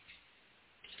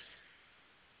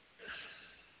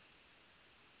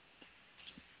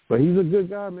 But he's a good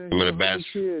guy, man. He's a humble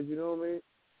kid, you know what I mean?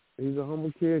 He's a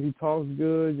humble kid. He talks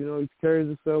good. You know, he carries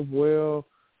himself well.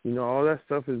 You know, all that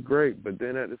stuff is great. But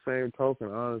then at the same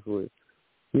token, honestly,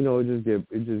 you know, it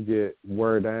just get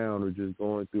wear down or just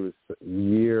going through this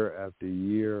year after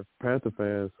year. Panther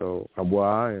fans, so well,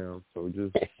 I am. So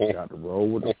just got to roll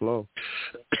with the flow.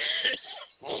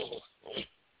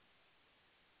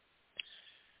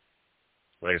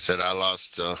 Like I said, I lost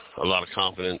a lot of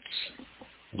confidence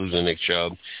losing Nick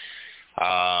Chubb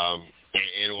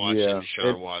and watching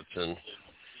Deshaun Watson.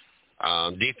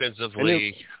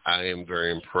 Defensively, I am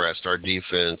very impressed. Our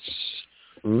defense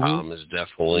has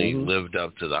definitely lived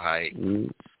up to the hype.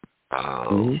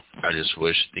 I just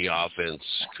wish the offense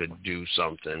could do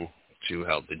something to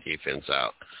help the defense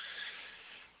out.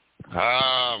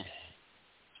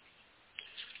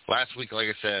 Last week, like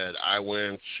I said, I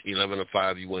went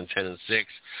 11-5. You went 10-6.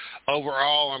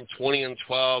 Overall, I'm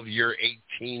 20-12. You're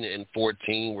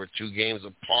 18-14. We're 2 games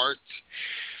apart.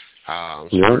 So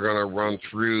we're going to run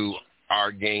through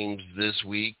our games this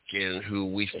week and who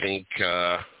we think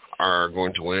are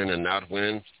going to win and not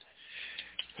win.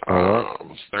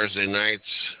 Thursday nights,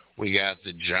 we got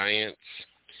the Giants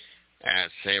at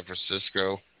San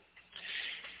Francisco.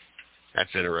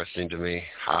 That's interesting to me.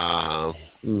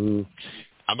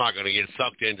 I'm not going to get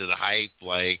sucked into the hype.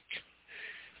 I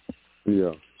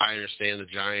understand the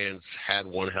Giants had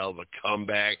one hell of a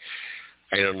comeback.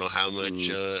 I don't know how much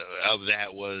of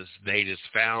that was they just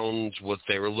found what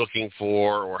they were looking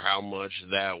for, or how much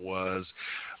that was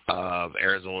of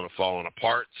Arizona falling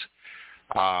apart.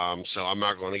 So I'm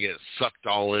not going to get sucked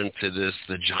all into this,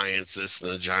 the Giants this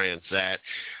and the Giants that.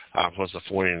 Plus the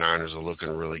 49ers are looking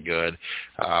really good.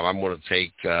 I'm going to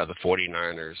take the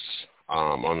 49ers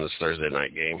on this Thursday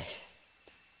night game.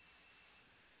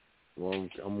 Well,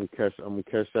 I'm gonna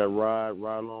catch that ride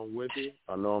along with you.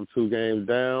 I know I'm 2 games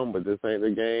down, but this ain't the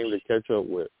game to catch up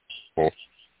with. Cool.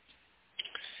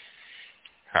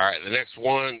 All right, the next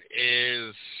one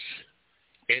is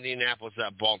Indianapolis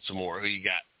at Baltimore. Who you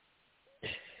got?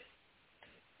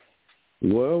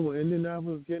 Well,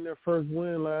 Indianapolis getting their first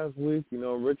win last week. You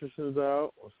know, Richardson's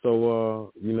out,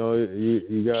 so you know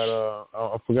you got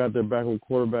I forgot their backup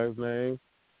quarterback's name,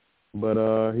 but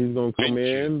he's gonna come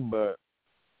in. But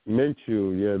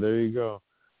Minshew, yeah, there you go.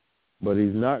 But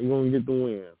he's not gonna get the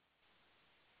win.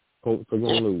 Colts are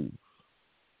gonna lose.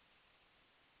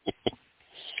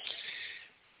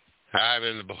 I'm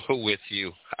in the boat with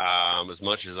you. As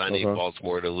much as I need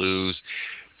Baltimore to lose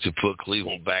to put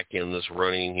Cleveland back in this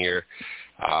running here,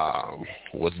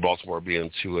 with Baltimore being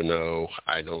 2-0,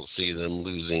 I don't see them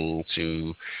losing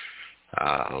to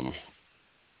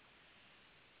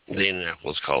the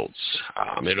Indianapolis Colts.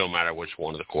 It don't matter which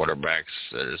one of the quarterbacks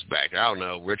is back. I don't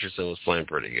know. Richardson was playing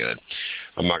pretty good.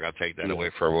 I'm not going to take that away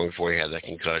from him before he had that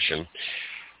concussion.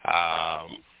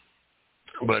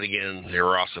 But again, they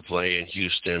were also playing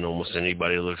Houston. Almost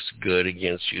anybody looks good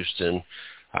against Houston.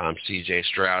 C.J.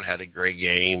 Stroud had a great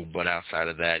game, but outside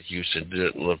of that, Houston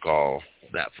didn't look all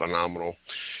that phenomenal.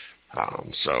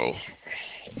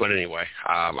 But anyway,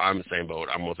 I'm in the same boat.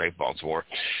 I'm going to take Baltimore.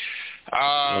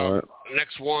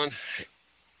 Next one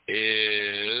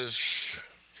is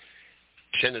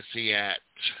Tennessee at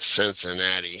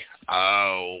Cincinnati.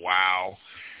 Oh, wow.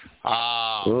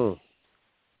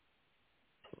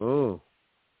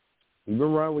 You've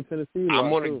been riding with Tennessee.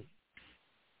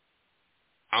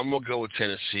 I'm gonna go with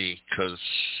Tennessee because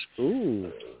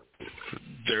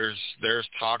there's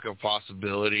talk of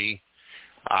possibility.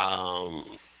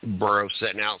 Burrow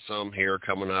setting out some here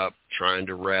coming up, trying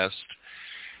to rest.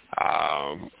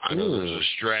 I know there's a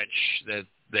stretch that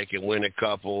they can win a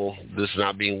couple. This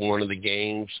not being one of the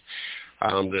games,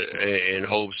 in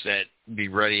hopes that be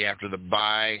ready after the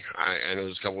bye. I know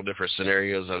there's a couple of different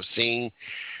scenarios I've seen.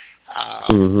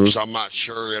 So I'm not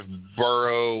sure if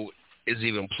Burrow is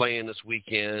even playing this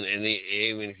weekend, and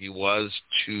even if he was,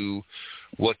 to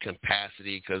what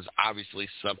capacity, because obviously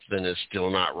something is still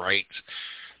not right.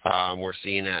 We're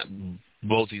seeing that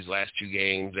both these last 2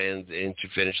 games and to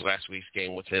finish last week's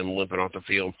game with him limping off the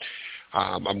field.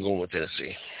 I'm going with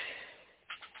Tennessee.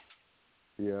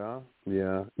 Yeah.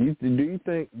 Do you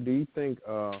think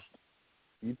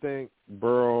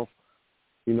Burrow,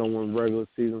 you know, when regular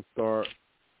season starts,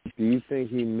 do you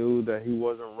think he knew that he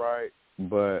wasn't right,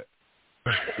 but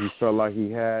he felt like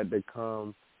he had to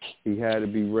come, he had to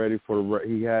be ready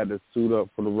he had to suit up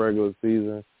for the regular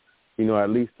season, you know,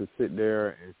 at least to sit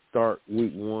there and start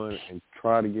week 1 and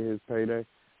try to get his payday?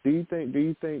 Do you think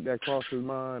that crossed his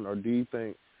mind, or do you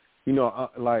think, you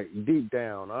know, like deep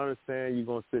down, I understand you're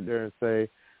going to sit there and say,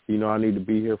 you know, I need to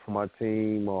be here for my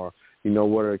team, or, you know,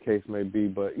 whatever the case may be,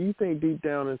 but you think deep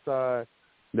down inside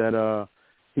that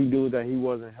he knew that he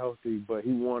wasn't healthy, but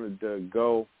he wanted to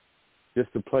go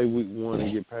just to play week 1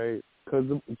 and get paid? Because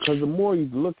the more you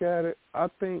look at it, I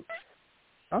think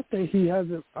he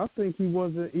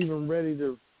wasn't even ready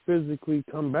to physically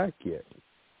come back yet.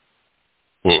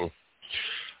 I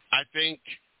think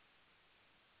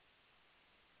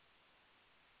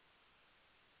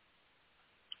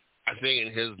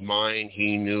in his mind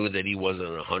he knew that he wasn't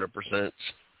 100%.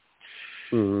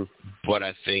 But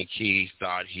I think he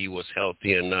thought he was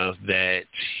healthy enough that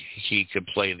he could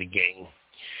play the game.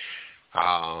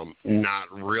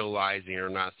 Not realizing or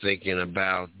not thinking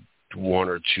about 1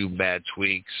 or 2 bad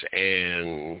tweaks,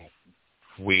 and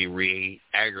we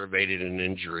re-aggravated an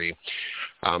injury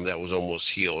that was almost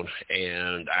healed.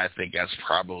 And I think that's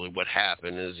probably what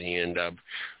happened, is he ended up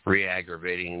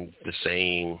re-aggravating the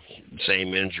same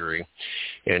injury.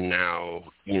 And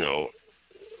now, you know,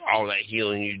 all that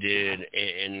healing you did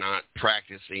and not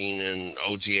practicing and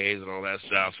OTAs and all that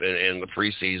stuff and the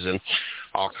preseason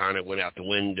all kind of went out the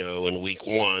window in week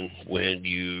 1 when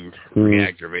you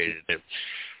reactivated it.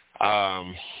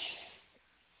 I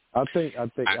think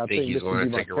he's going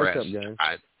to take a rest.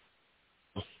 I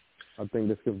think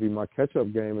this could be my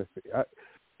catch-up game.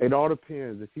 It all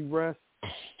depends. If he rests,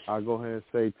 I'll go ahead and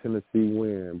say Tennessee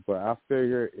win. But I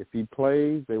figure if he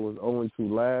plays, they was 0-2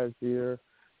 last year.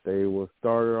 They will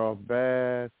start off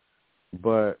bad,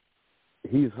 but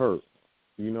he's hurt.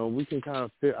 You know, I can kind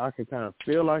of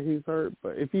feel like he's hurt.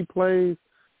 But if he plays,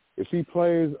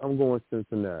 I'm going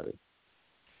Cincinnati.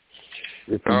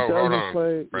 If he doesn't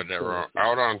play, read that wrong.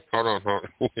 Hold on.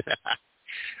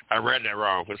 I read that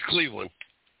wrong. It's Cleveland.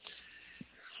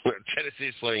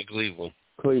 Tennessee's playing Cleveland.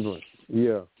 Cleveland,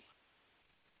 yeah.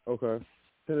 Okay.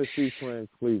 Tennessee's playing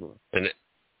Cleveland. And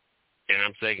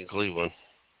I'm taking Cleveland.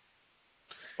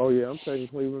 Oh yeah, I'm taking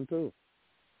Cleveland too.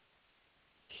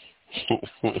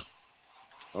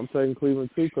 I'm taking Cleveland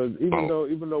too because even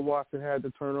though Watson had the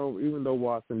turnover, even though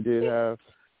Watson did have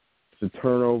the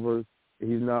turnovers,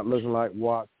 he's not looking like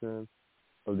Watson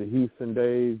of the Houston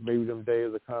days. Maybe them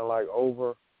days are kind of like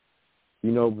over.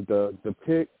 You know, but the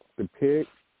pick,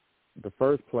 the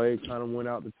first play kind of went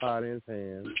out the tight end's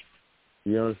hands.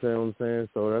 You understand what I'm saying?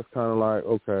 So that's kind of like,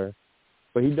 okay.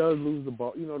 But he does lose the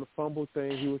ball. You know, the fumble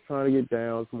thing, he was trying to get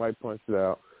down. Somebody punched it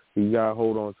out. He got to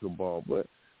hold on to the ball. But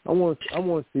I want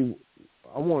to see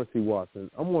Watson.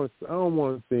 I don't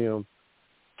want to see him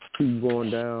keep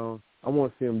going down. I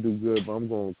want to see him do good, but I'm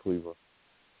going with Cleveland.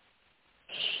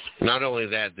 Not only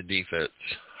that, the defense.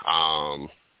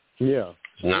 Yeah.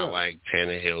 It's not like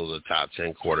Tannehill's a top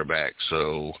 10 quarterback,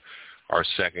 so our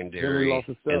secondary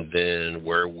and then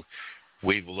where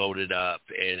we've loaded up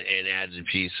and added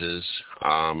pieces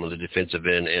on the defensive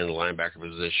end and the linebacker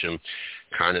position,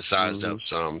 kind of sized up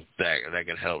some that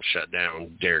could help shut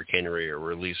down Derrick Henry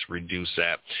or at least reduce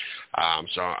that.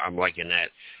 So I'm liking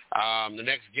that. The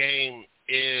next game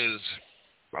is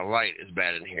my light is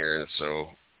bad in here, so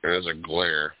there's a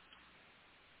glare.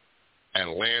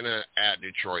 Atlanta at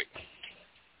Detroit.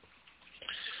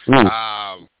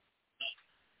 I'm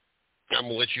going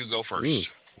to let you go first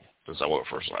since I went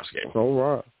first last game. All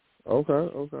right.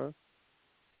 Okay.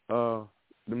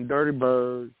 Them Dirty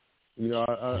Birds, you know,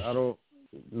 I don't,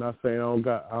 not saying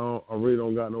I really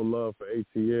don't got no love for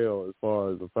ATL as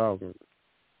far as the Falcons.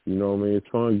 You know what I mean? It's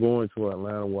fun going to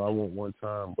Atlanta where I went one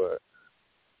time, but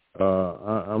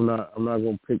I'm not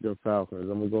going to pick the Falcons.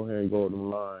 I'm going to go ahead and go with them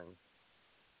Lions.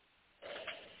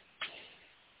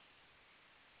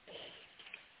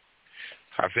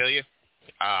 I feel you.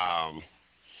 I'm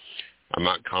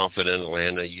not confident in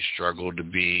Atlanta. You struggled to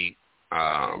beat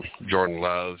Jordan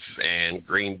Love and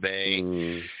Green Bay.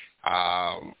 You're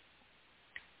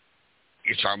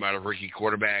talking about a rookie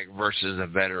quarterback versus a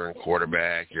veteran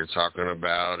quarterback. You're talking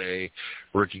about a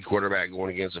rookie quarterback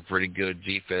going against a pretty good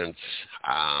defense.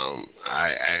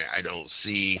 I don't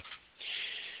see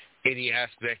any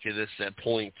aspect of this that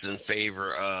points in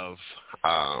favor of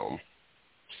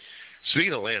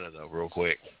speaking of Atlanta, though, real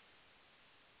quick,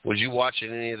 was you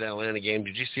watching any of that Atlanta game?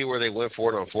 Did you see where they went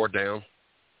for it on fourth down?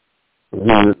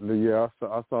 Yeah,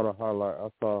 I saw the highlight. I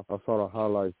saw the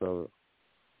highlights of it.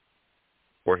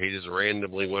 Where he just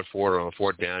randomly went for it on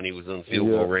fourth down. He was in field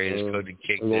goal range. Cody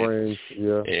kicked it.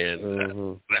 Yeah.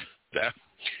 And that,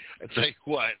 I tell you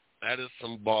what, that is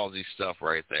some ballsy stuff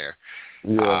right there.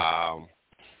 Yeah.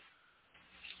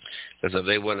 Because if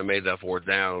they wouldn't have made that fourth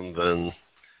down, then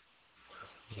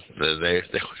they would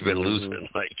have been losing.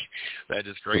 Like, that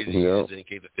is crazy. He just didn't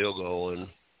kick the field goal.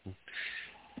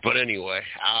 But anyway,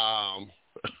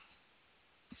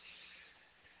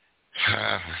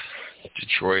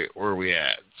 Detroit, where are we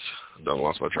at? Done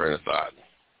lost my train of thought.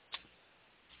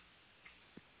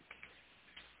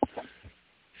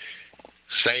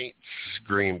 Saints,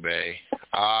 Green Bay.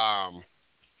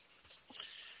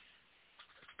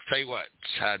 Tell you what,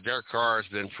 Derek Carr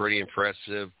has been pretty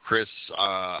impressive. Chris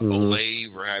Olave,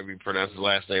 or however you pronounce his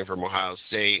last name, from Ohio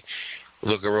State,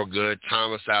 looking real good.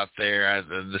 Thomas out there.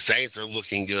 The Saints are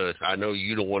looking good. I know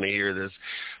you don't want to hear this,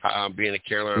 being a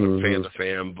Carolina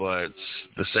fan, but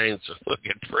the Saints are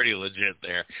looking pretty legit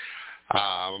there.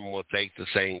 I'm going to take the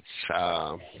Saints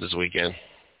this weekend.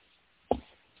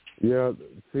 Yeah,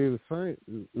 see, the Saints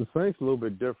a little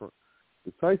bit different.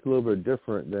 The Saints a little bit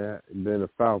different than the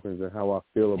Falcons and how I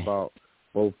feel about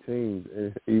both teams,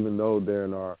 even though they're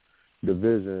in our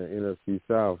division, NFC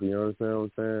South. You understand what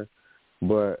I'm saying?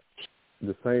 But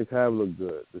the Saints have looked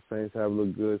good. The Saints have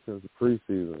looked good since the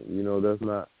preseason. You know, there's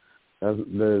not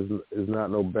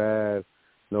no bad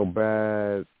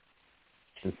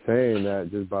in saying that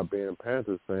just by being a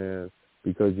Panthers fan,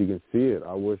 because you can see it.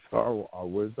 I wish our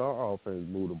offense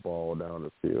moved the ball down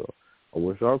the field. I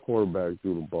wish our quarterback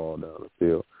threw the ball down the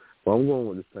field. But I'm going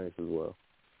with the Saints as well.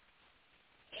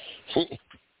 All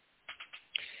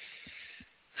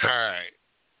right.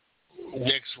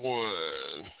 Next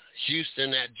one.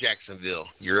 Houston at Jacksonville.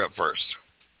 You're up first.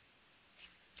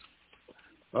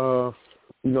 You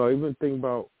know, even think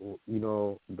about, you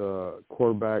know, the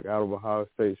quarterback out of Ohio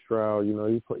State, Stroud. You know,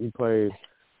 he played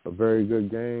a very good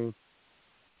game,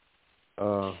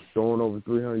 throwing over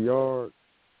 300 yards.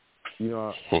 You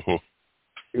know,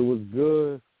 it was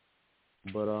good,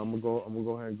 but I'm gonna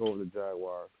go ahead and go with the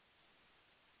Jaguars.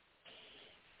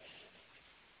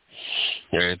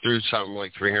 Yeah, he threw something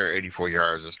like 384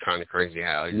 yards. It's kind of crazy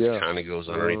how he just kind of goes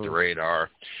underneath the radar.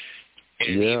 And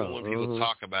even when people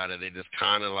talk about it, they just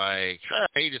kind of like,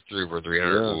 he just threw for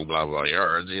 300 and blah, blah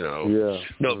yards, you know.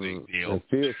 No big deal. And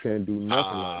Fields can't do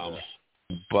nothing like that.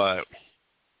 But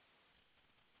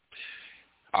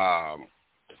I'm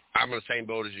in the same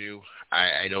boat as you.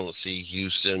 I don't see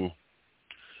Houston.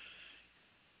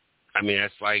 I mean,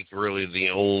 that's like really the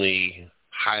only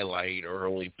highlight or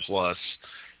only plus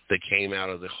that came out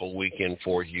of the whole weekend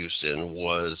for Houston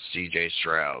was C.J.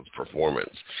 Stroud's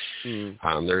performance.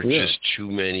 There's just too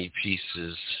many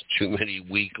pieces, too many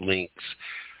weak links.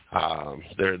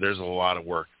 There's a lot of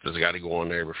work that's got to go on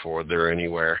there before they're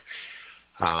anywhere.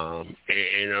 And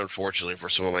unfortunately for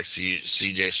someone like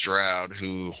C.J. Stroud,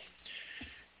 who,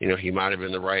 he might have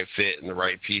been the right fit and the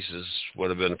right pieces would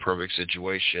have been a perfect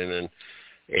situation, and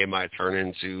it might turn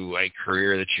into a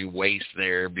career that you waste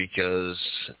there because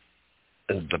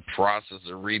the process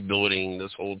of rebuilding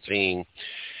this whole team,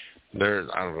 there's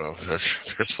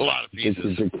a lot of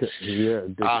pieces.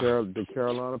 Did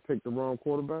Carolina pick the wrong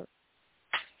quarterback?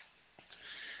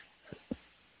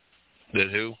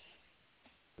 Did who?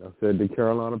 I said, did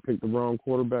Carolina pick the wrong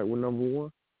quarterback with number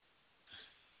 1?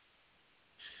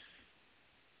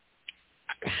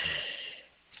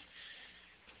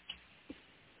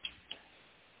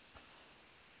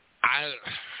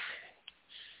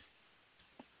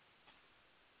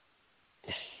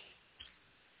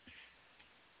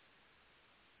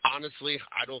 Honestly,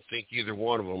 I don't think either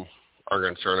one of them are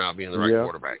going to turn out being the right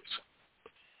quarterbacks.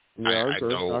 Yeah, I agree.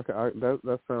 don't.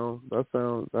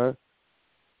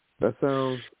 That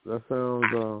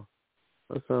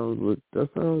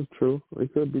sounds true.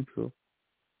 It could be true.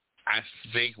 I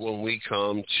think when we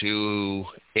come to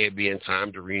it being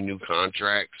time to renew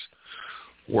contracts,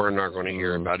 we're not going to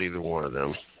hear about either one of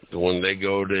them. When they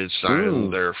go to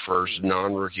sign their first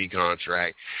non-rookie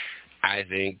contract, I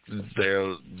think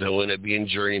they'll end up being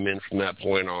journeymen from that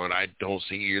point on. I don't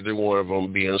see either one of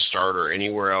them being a starter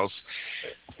anywhere else.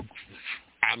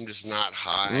 I'm just not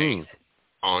high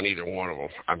on either one of them.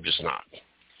 I'm just not.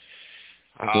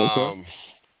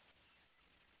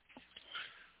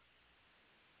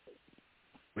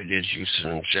 We did Houston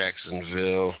and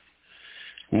Jacksonville.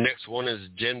 Next one is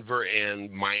Denver and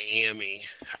Miami.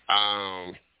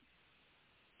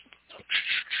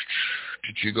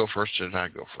 Did you go first or did I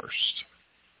go first?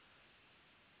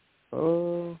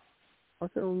 I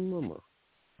can't remember.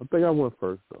 I think I went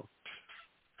first, though.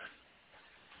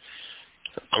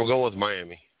 I'm going with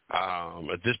Miami.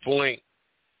 At this point,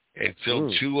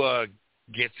 until Tua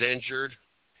gets injured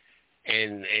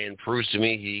and proves to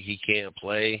me he can't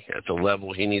play at the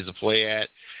level he needs to play at,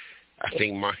 I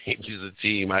think Miami's a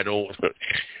team. I don't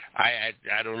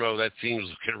know. That team's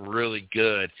looking really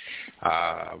good,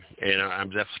 and I'm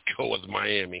definitely going with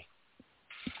Miami.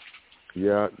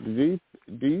 Yeah. Do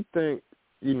you think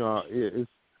it's?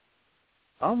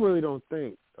 I really don't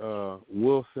think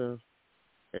Wilson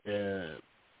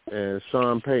and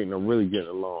Sean Payton are really getting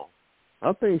along.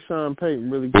 I think Sean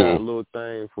Payton really got a little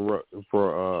thing for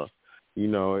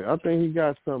I think he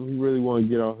got something he really want to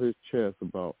get off his chest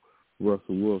about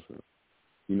Russell Wilson.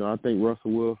 I think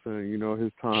Russell Wilson,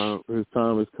 his time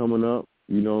is coming up.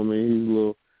 You know what I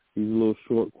mean? He's a little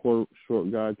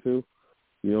short guy too.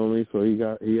 You know what I mean? So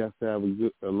he has to have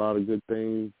a lot of good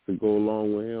things to go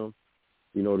along with him,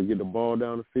 to get the ball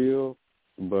down the field.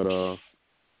 But I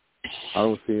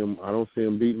don't see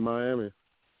him beating Miami.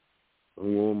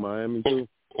 I'm going with Miami too.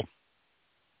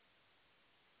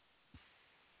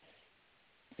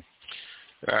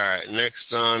 All right,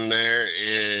 next on there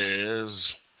is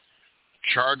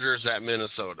Chargers at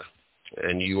Minnesota,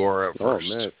 and you are up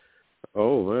first.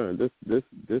 Oh man, this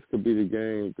could be the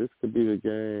game. This could be the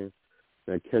game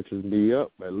that catches me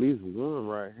up. At least one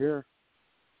right here.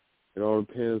 It all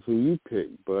depends who you pick,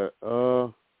 but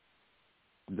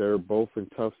they're both in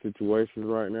tough situations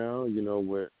right now.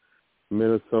 With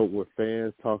Minnesota, with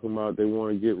fans talking about they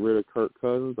want to get rid of Kirk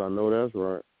Cousins. I know that's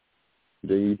right.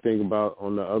 Then you think about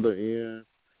on the other end,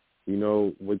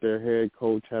 with their head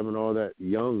coach having all that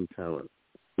young talent.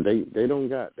 They don't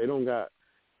got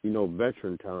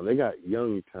veteran talent. They got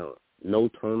young talent. No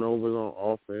turnovers on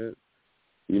offense.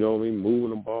 You know what I mean? Moving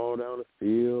the ball down the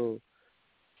field.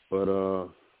 But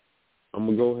I'm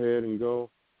gonna go ahead and go.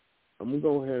 I'm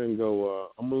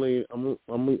gonna lean.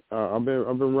 I've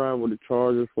been riding with the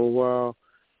Chargers for a while,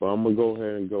 but I'm gonna go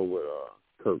ahead and go with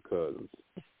Kirk Cousins.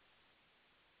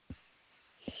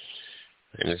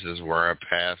 And this is where our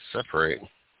paths separate. Okay.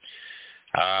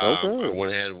 I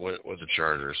went ahead and went with the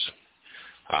Chargers.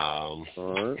 All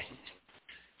right.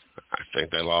 I think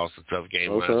they lost a tough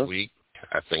game last week.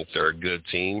 I think they're a good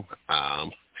team. I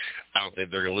don't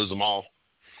think they're going to lose them all.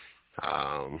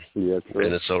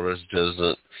 Minnesota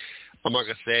doesn't. I'm not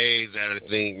going to say that I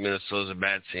think Minnesota's a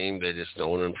bad team. They just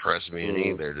don't impress me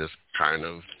any. They're just kind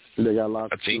of They got a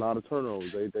lot of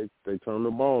turnovers. They turn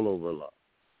the ball over a lot.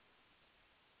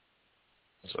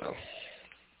 So,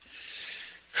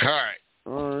 all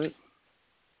right.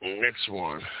 Next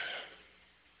one.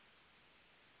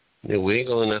 New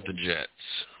England at the Jets.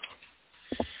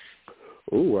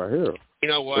 Ooh, I hear. You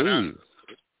know what?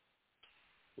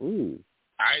 Ooh.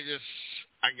 I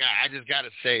just got to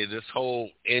say, this whole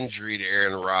injury to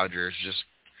Aaron Rodgers just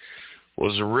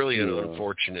was really an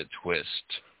unfortunate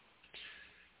twist.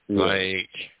 Yeah. Like,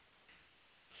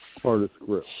 part of the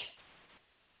script.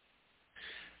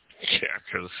 Yeah,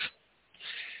 because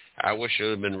I wish it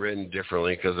would have been written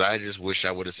differently, because I just wish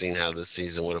I would have seen how this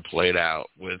season would have played out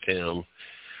with him.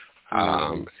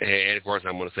 And, of course,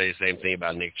 I'm going to say the same thing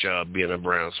about Nick Chubb being a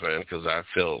Browns fan, because I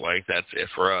feel like that's it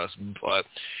for us. But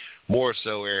more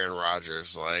so Aaron Rodgers.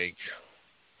 Like,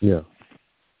 yeah.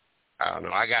 I don't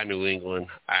know. I got New England.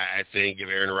 I think if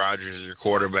Aaron Rodgers is your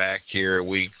quarterback here in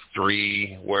week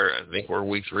 3, where I think we're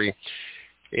week 3,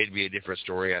 it'd be a different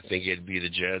story. I think it'd be the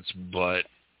Jets, but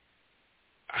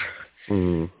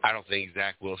I don't think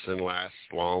Zach Wilson lasts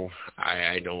long.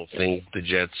 I don't think the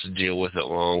Jets deal with it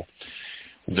long.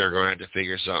 They're going to have to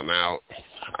figure something out.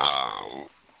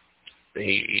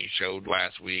 He showed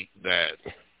last week that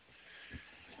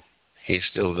he's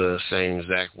still the same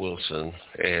Zach Wilson,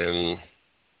 and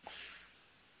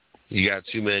you got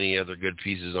too many other good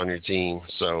pieces on your team,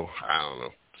 so I don't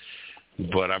know.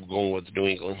 But I'm going with New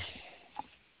England.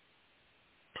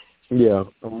 Yeah,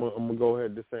 I'm gonna go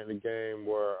ahead. This ain't a game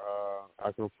where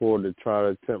I can afford to try to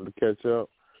attempt to catch up,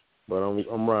 but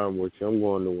I'm riding with you. I'm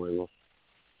going New England.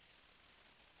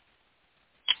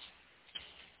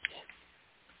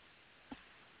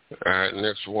 All right,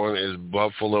 next one is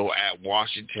Buffalo at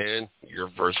Washington. Your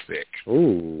first pick.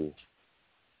 Ooh.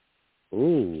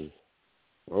 Okay,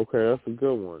 that's a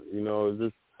good one. You know, is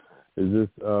this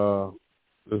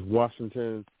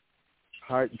Washington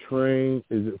hype train?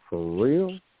 Is it for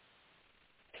real?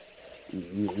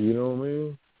 You know what I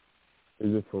mean?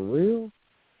 Is it for real?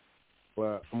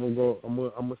 Well, I'm gonna go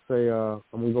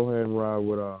ahead and ride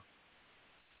with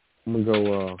I'm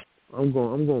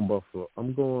going Buffalo.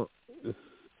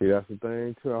 See, that's the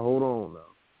thing too. Hold on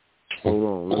now. Hold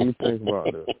on. Let me think about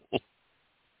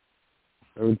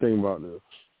this.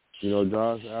 You know,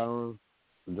 Josh Allen.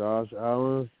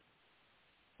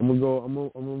 I'm gonna go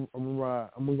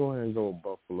ahead and go with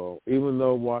Buffalo. Even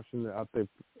though Washington, I think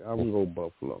I'm gonna go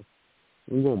Buffalo.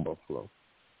 I'm going Buffalo.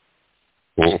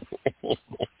 All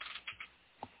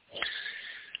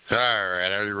right,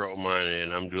 I already wrote mine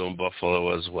in. I'm doing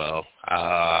Buffalo as well.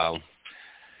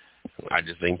 I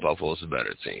just think Buffalo's a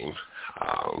better team.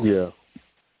 Yeah.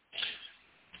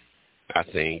 I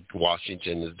think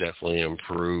Washington is definitely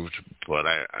improved, but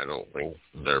I don't think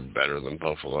they're better than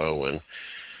Buffalo. And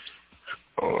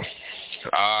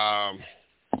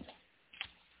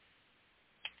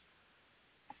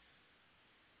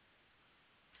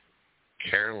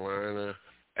Carolina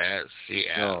at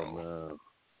Seattle.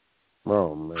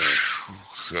 Oh man.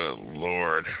 Good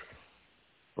Lord.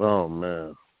 Oh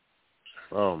man.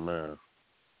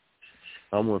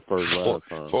 I went first last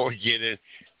time. Before we get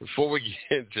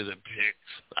into the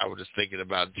picks, I was just thinking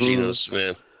about Geno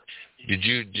Smith. Did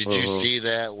you see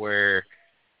that where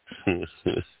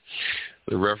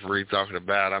the referee talking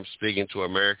about I'm speaking to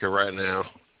America right now?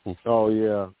 Oh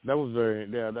yeah, that was very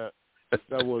that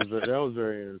was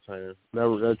very entertaining.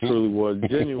 That truly was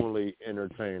genuinely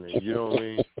entertaining. You know what I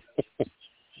mean?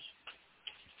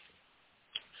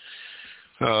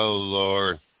 Oh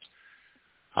Lord.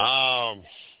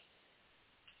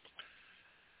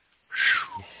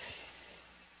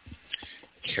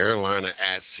 Carolina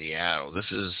at Seattle. This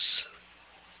is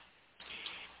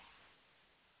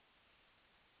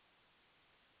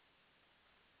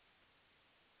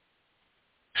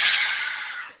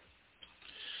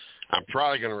I'm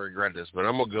probably going to regret this, but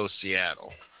I'm going to go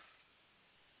Seattle.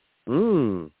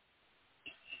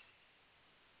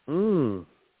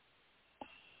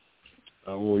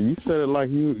 Well, you said it like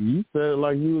you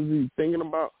was thinking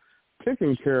about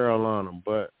picking Carolina,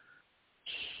 but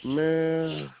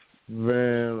man,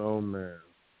 oh man,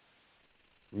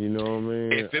 you know what I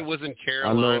mean? If it was in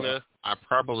Carolina, I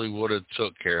probably would have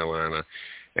took Carolina.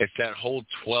 It's that whole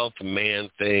 12th man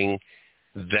thing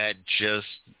that's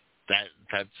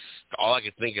all I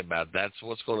could think about. That's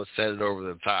what's going to set it over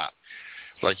the top.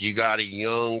 Like, you got a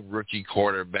young rookie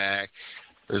quarterback.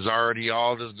 There's already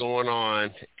all this going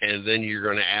on, and then you're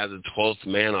going to add the 12th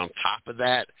man on top of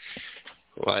that.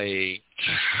 Like,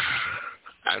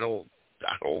 I don't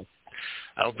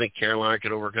think Carolina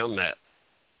could overcome that.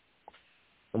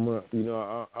 I don't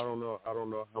know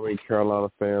how many Carolina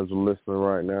fans are listening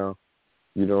right now.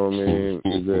 You know what I mean?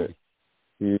 Is it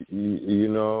you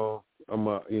know?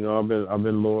 I've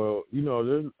been loyal.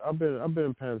 I've been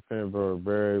a Panthers fan for a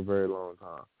very, very long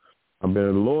time. I've been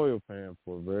a loyal fan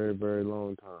for a very, very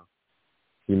long time.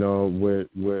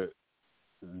 With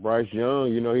Bryce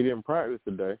Young, he didn't practice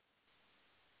today.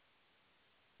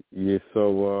 Yeah,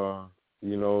 so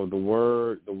the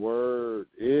word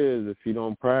is if he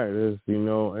don't practice,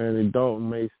 Andy Dalton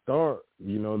may start.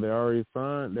 They already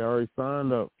signed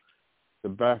up to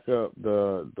back up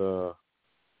the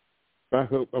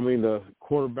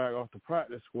quarterback off the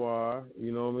practice squad.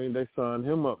 They signed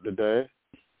him up today.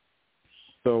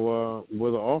 So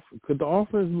could the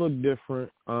offense look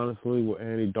different, honestly, with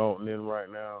Andy Dalton in right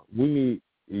now?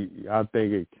 I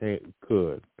think it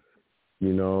could,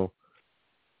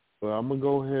 But I'm gonna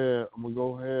go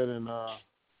ahead and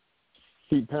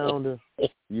keep pounding.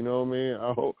 You know what I mean?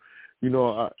 I hope.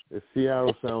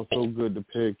 Seattle sounds so good to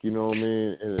pick. You know what I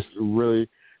mean? And it's really,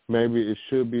 maybe it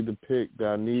should be the pick that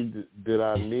I need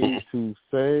to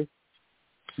say.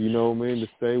 You know what I mean? To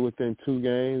stay within 2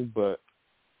 games, but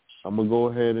I'm gonna go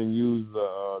ahead and use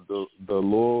the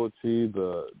loyalty,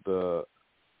 the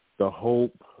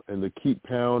hope, and the keep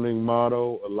pounding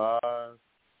motto alive.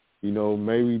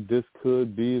 Maybe this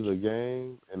could be the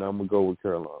game, and I'm gonna go with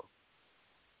Carolina.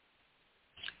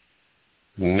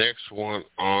 Next one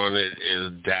on it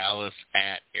is Dallas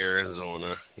at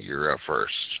Arizona. You're up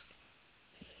first.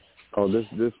 Oh, this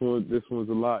one's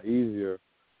a lot easier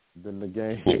than the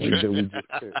game that we just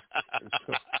picked.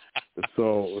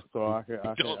 So I can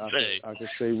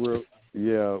say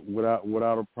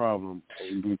without a problem,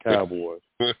 the Cowboys.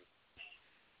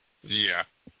 Yeah.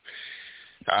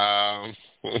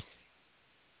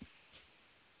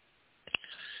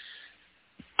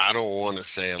 I don't want to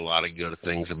say a lot of good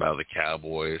things about the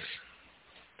Cowboys.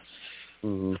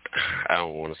 Mm-hmm. I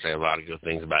don't want to say a lot of good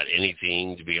things about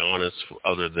anything, to be honest,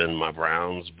 other than my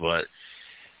Browns, but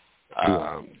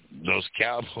those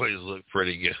Cowboys look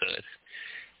pretty good.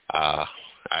 I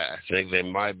think they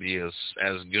might be as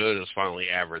good as finally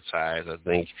advertised. I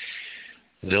think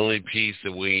the only piece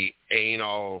that we ain't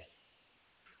all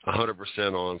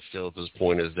 100% on still at this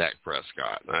point is Dak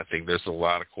Prescott. And I think there's a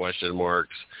lot of question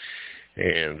marks,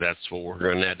 and that's what we're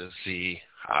going to have to see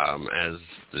as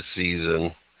the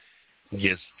season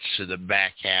gets to the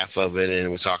back half of it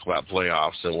and we talk about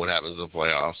playoffs and what happens in the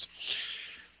playoffs.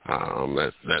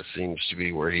 That seems to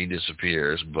be where he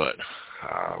disappears, but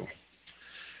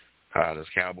this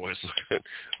Cowboys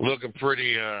looking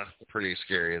pretty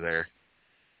scary there.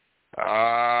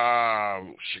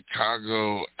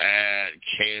 Chicago at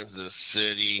Kansas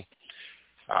City.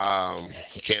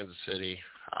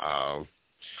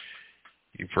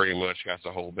 You pretty much got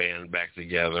the whole band back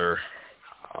together.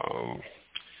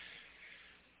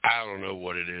 I don't know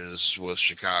what it is with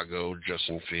Chicago,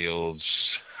 Justin Fields.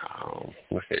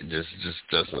 It just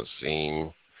doesn't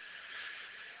seem.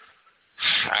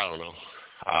 I don't know.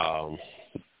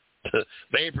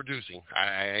 They ain't producing.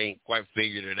 I ain't quite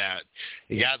figured it out.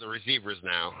 You got the receivers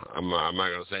now. I'm not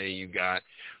going to say you got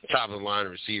top of the line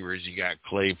receivers. You got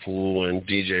Claypool and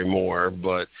DJ Moore,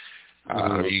 but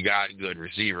you got good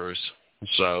receivers.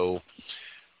 So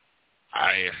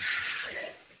I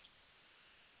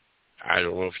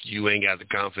don't know if you ain't got the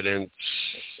confidence,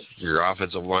 your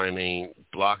offensive line ain't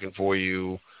blocking for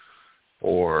you,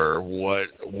 or what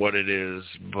it is,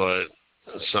 but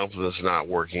something's not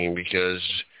working because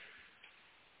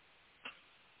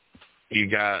you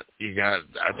got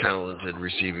a talented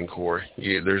receiving core.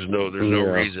 There's no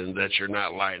reason that you're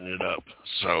not lighting it up.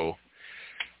 So,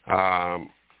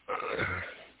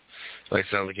 like I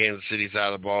said, on the Kansas City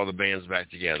side of the ball, the band's back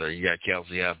together. You got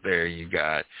Kelsey out there. You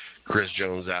got Chris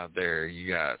Jones out there. You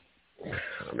got,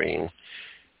 it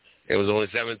was only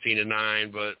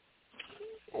 17-9, but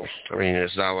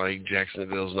it's not like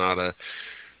Jacksonville's not a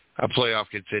playoff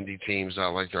contending team. It's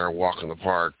not like they're a walk in the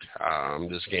park.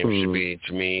 This game should be,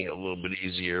 to me, a little bit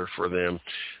easier for them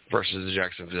versus the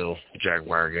Jacksonville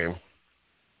Jaguar game.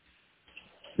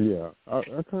 Yeah, I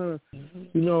kind of,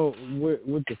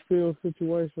 with the Fields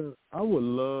situation, I would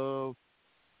love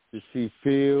to see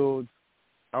Fields.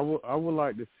 I would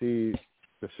like to see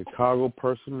the Chicago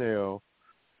personnel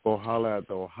go holler at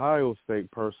the Ohio State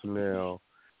personnel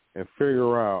and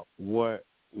figure out what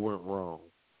went wrong.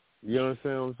 You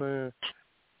understand what I'm saying?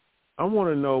 I want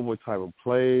to know what type of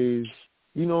plays,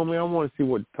 I want to see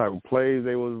what type of plays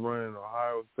they was running in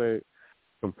Ohio State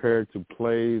compared to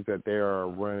plays that they are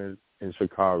running in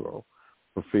Chicago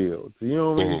for Fields. You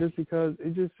know what I mean? Just because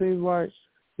it just seems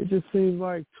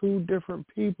like two different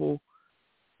people,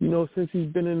 since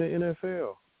he's been in the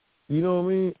NFL. You know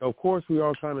what I mean? Of course, we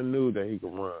all kind of knew that he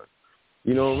could run.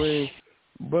 You know what I mean?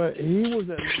 But he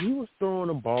was throwing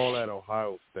the ball at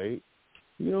Ohio State.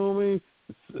 You know what I mean?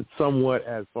 It's somewhat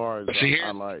as far as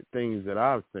I like things that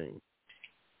I've seen.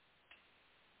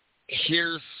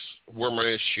 Here's where my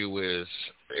issue is.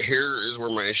 Here is where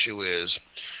my issue is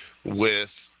with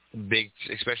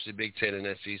especially Big Ten and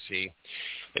SEC.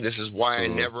 And this is why I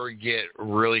never get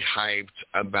really hyped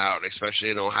about,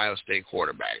 especially an Ohio State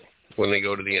quarterback when they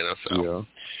go to the NFL. Yeah.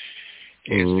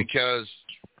 It's because,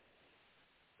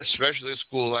 especially a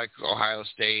school like Ohio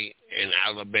State and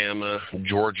Alabama,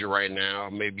 Georgia right now,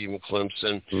 maybe even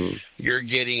Clemson, you're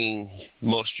getting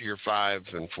most of your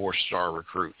 5- and 4-star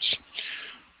recruits.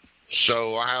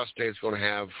 So Ohio State's going to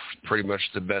have pretty much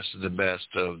the best of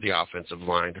the offensive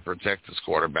line to protect this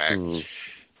quarterback.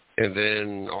 And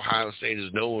then Ohio State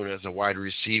is known as a wide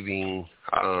receiving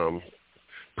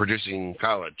producing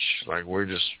college. Like, we're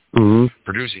just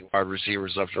producing wide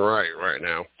receivers left and right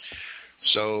now.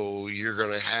 So you're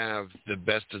going to have the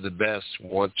best of the best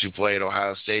want to play at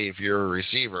Ohio State if you're a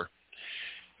receiver.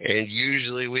 And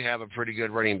usually we have a pretty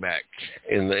good running back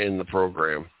in the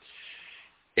program.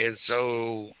 And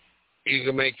so you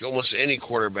can make almost any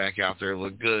quarterback out there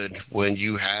look good when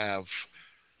you have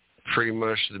pretty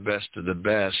much the best of the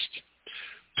best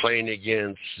playing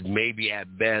against maybe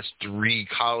at best 3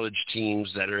 college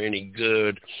teams that are any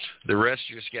good. The rest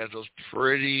of your schedule is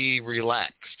pretty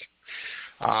relaxed.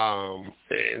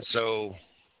 And so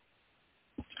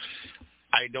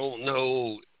I don't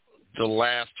know the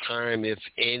last time, if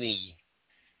any,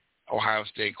 Ohio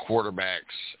State quarterbacks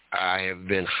I have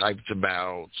been hyped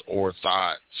about or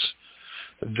thought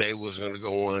they was going to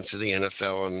go on to the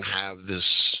NFL and have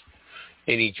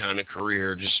any kind of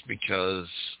career just because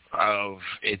of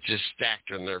it just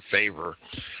stacked in their favor.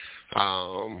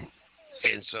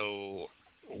 And so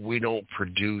we don't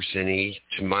produce any,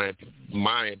 to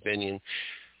my opinion,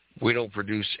 we don't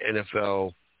produce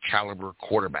NFL caliber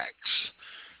quarterbacks.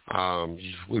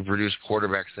 We produce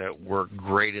quarterbacks that work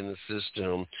great in the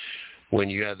system when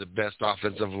you have the best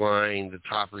offensive line, the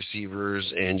top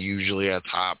receivers, and usually a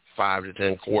top 5 to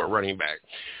 10 running back.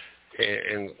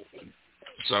 And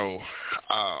so,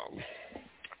 I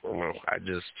don't know,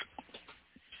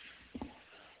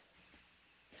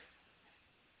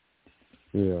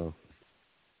 Yeah.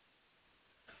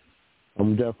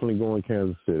 I'm definitely going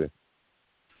Kansas City.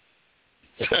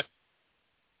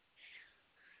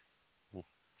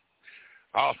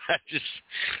 all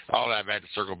that I had to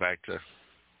circle back to.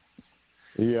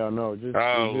 Yeah, no,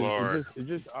 Lord. It's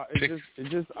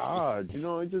just odd. You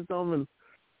know, it just don't.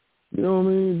 You know what I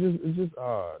mean? It's just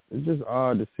odd. It's just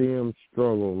odd to see him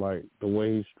struggle like the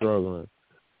way he's struggling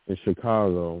in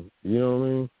Chicago. You know what I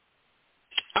mean?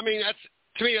 I mean,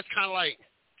 to me, that's kind of like,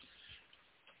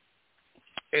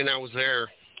 and I was there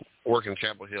working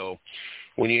Chapel Hill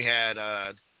when you had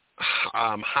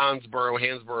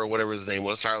Hansborough, whatever his name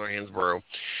was, Tyler Hansborough.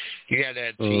 You had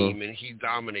that team, and he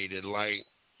dominated. Like,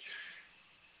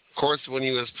 of course, when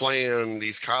he was playing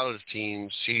these college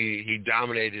teams, he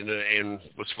dominated and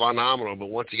was phenomenal. But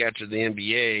once he got to the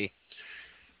NBA,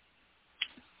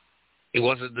 he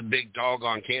wasn't the big dog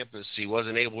on campus. He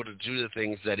wasn't able to do the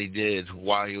things that he did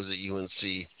while he was at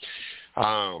UNC.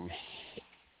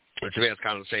 To me, it's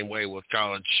kind of the same way with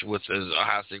college, with as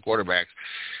Ohio State quarterbacks.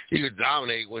 You could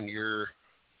dominate when you're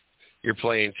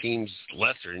playing teams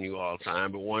lesser than you all the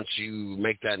time, but once you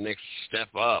make that next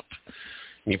step up,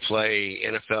 you play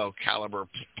NFL caliber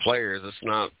players, it's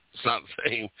not the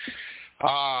same.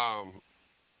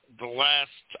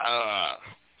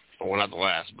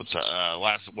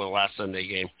 Last Sunday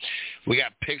game, we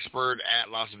got Pittsburgh at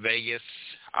Las Vegas.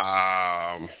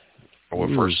 I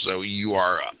went first, so you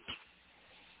are up.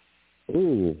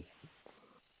 Ooh,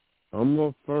 I'm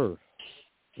up first.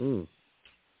 This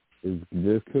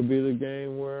could be the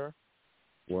game where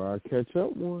I catch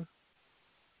up more.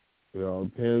 It all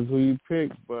depends who you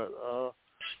pick, but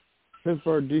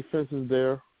Pittsburgh defense is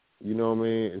there. You know what I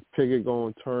mean? Is Pickett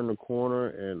going to turn the corner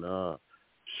and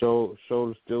show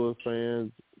the Steelers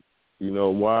fans, you know,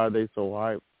 why they so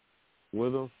hyped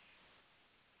with them?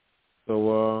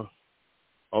 So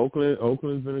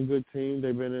Oakland's been a good team.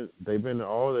 They've been in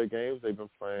all their games they've been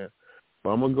playing.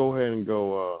 But I'm gonna go ahead and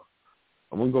go.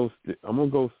 I'm gonna go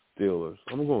Steelers.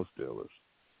 I'm going Steelers.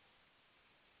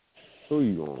 Who are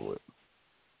you going with?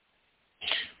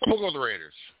 I'm going to go with the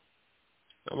Raiders.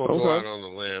 I'm going to go out on the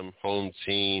limb, home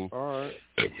team. All right.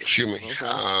 Excuse me.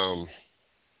 Okay.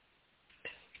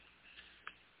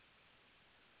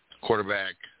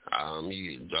 Quarterback, as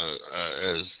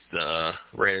the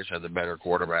Raiders had the better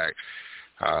quarterback.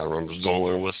 I was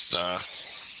going with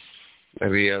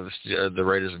maybe the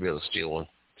Raiders will be able to steal one.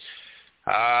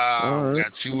 Right. We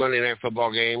got 2 Monday Night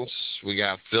Football games. We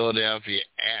got Philadelphia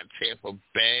at Tampa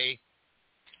Bay.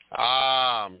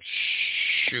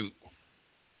 Shoot.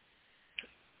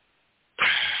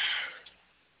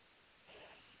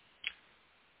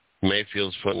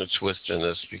 Mayfield's putting a twist in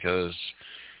this because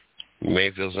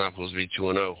Mayfield's not supposed to be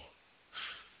 2-0.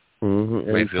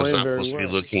 Mm-hmm. Mayfield's not supposed to be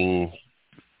looking.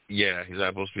 Yeah, he's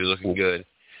not supposed to be looking good.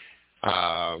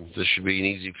 This should be an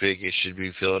easy pick. It should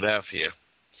be Philadelphia.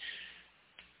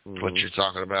 Mm-hmm. What you're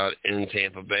talking about in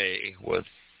Tampa Bay with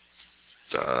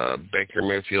Baker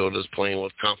Mayfield is playing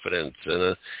with confidence, and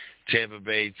a Tampa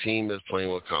Bay team is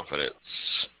playing with confidence.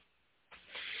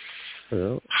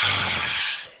 Yeah.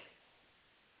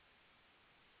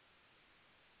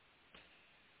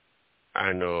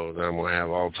 I know that I'm going to have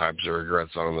all types of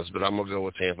regrets on this, but I'm going to go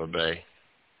with Tampa Bay.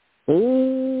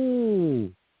 Ooh.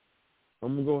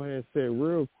 I'm going to go ahead and say it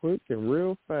real quick and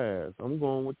real fast. I'm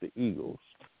going with the Eagles.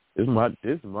 This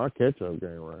is my catch-up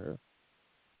game right here.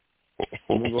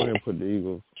 I'm going to go ahead and put the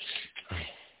Eagles.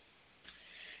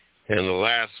 And the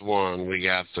last one, we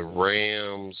got the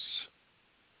Rams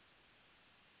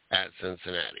at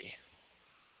Cincinnati.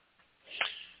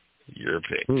 Your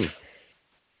pick.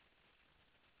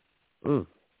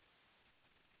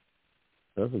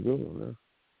 That's a good one, man.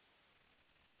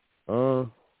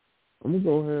 I'm gonna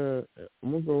go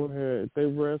ahead. If they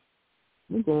rest,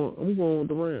 I'm going with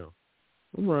the Rams.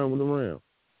 I'm riding with the Rams.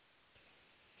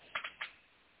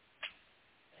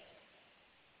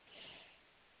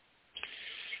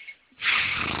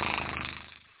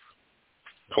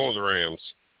 Going with the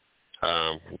Rams.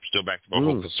 Still back to my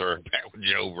whole concern back with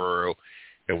Joe Burrow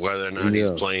and whether or not he's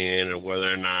playing and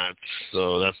whether or not.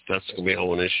 So that's gonna be a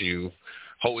whole issue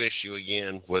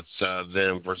again with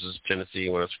them versus Tennessee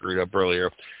when I screwed up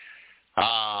earlier.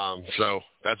 So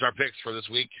that's our picks for this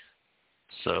week.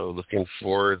 So looking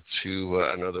forward to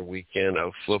another weekend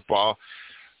of football.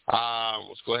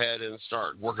 Let's go ahead and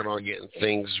start working on getting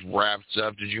things wrapped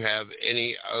up. Did you have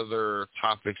any other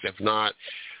topics? If not,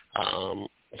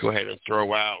 go ahead and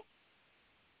throw out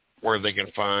where they can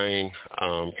find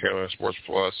Carolina Sports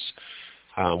Plus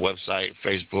website,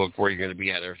 Facebook, where you're going to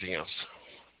be at, everything else.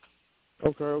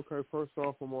 Okay. First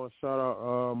off, I'm going to shout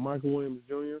out Michael Williams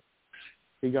Jr.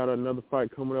 He got another fight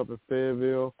coming up in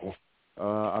Fayetteville,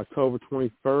 October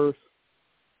 21st.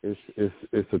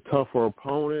 It's a tougher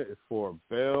opponent. It's for a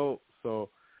belt. So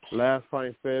last fight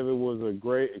in Fayetteville was a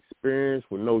great experience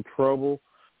with no trouble.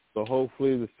 So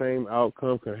hopefully the same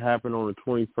outcome can happen on the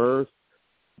 21st.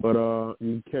 But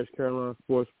you can catch Carolina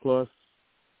Sports Plus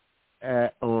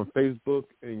on Facebook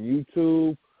and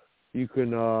YouTube. You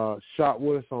can shop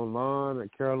with us online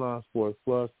at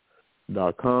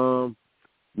carolinasportsplus.com.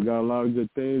 We got a lot of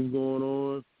good things going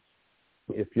on.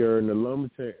 If you're in the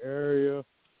Lumberton area,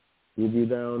 we'll be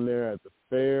down there at the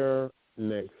fair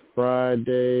next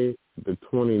Friday, the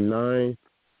 29th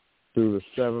through the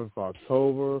 7th of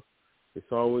October. It's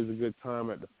always a good time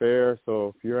at the fair.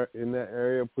 So if you're in that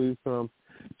area, please come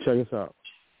check us out.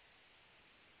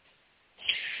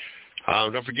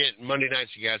 Don't forget, Monday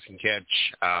nights you guys can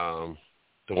catch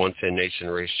the 110 Nation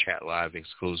Race Chat Live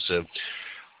exclusive.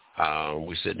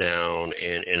 We sit down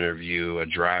and interview a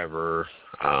driver,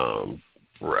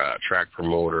 track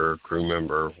promoter, crew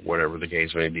member, whatever the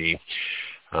case may be.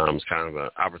 It's kind of an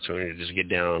opportunity to just get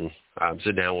down,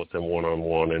 sit down with them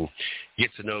one-on-one and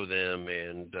get to know them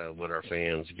and let our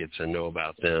fans get to know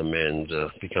about them and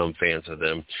become fans of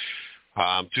them.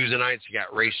 Tuesday nights, you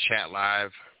got Race Chat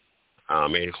Live,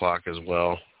 8 o'clock as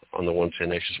well on the 110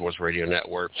 Nation Sports Radio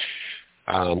Network.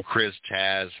 Chris,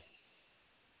 Taz,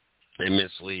 and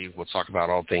Miss Lee will talk about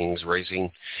all things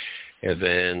racing. And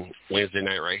then Wednesday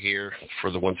night right here for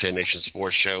the 110 Nation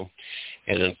Sports Show.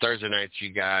 And then Thursday nights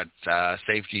you got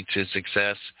Safety to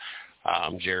Success.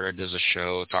 Jared does a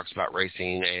show, talks about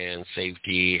racing and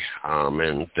safety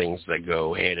and things that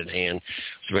go hand in hand.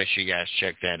 So make sure you guys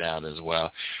check that out as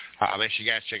well. Make sure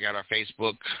you guys check out our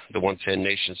Facebook, the 110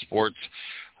 Nation Sports.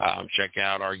 Check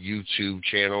out our YouTube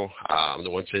channel, the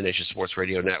 110 Nation Sports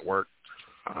Radio Network.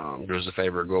 Do us a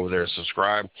favor, go over there and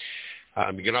subscribe.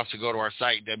 You can also go to our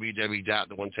site,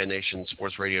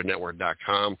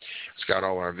 www.the110nationsportsradionetwork.com. It's got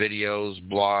all our videos,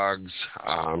 blogs,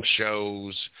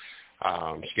 shows,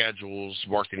 schedules,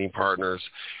 marketing partners.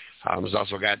 It's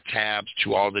also got tabs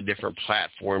to all the different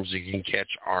platforms you can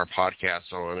catch our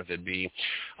podcasts on, if it be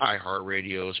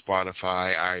iHeartRadio,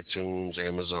 Spotify, iTunes,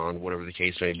 Amazon, whatever the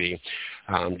case may be.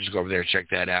 Just go over there and check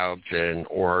that out,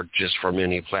 or just from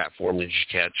any platform that you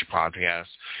catch a podcast.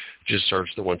 Just search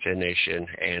the 110 Nation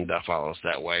and follow us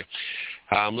that way.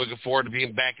 I'm looking forward to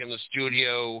being back in the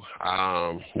studio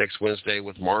next Wednesday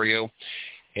with Mario,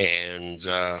 and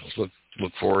look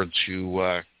forward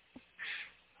to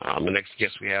The next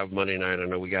guest we have Monday night, I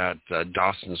know we got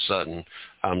Dawson Sutton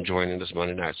joining us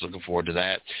Monday night, so looking forward to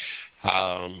that.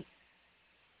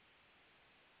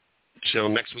 Till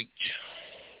next week.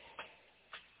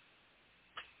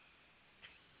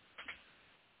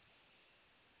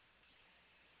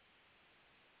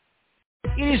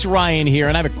 It is Ryan here,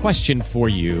 and I have a question for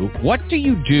you. What do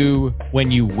you do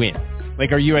when you win?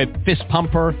 Like, are you a fist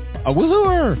pumper, a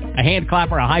woohooer, a hand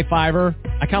clapper, a high fiver?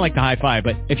 I kind of like the high five,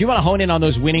 but if you want to hone in on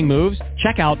those winning moves,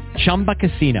 check out Chumba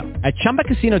Casino. At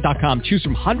ChumbaCasino.com, choose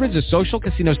from hundreds of social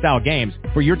casino-style games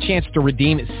for your chance to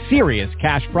redeem serious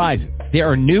cash prizes. There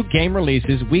are new game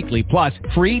releases weekly, plus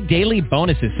free daily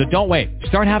bonuses, so don't wait.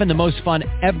 Start having the most fun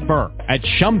ever at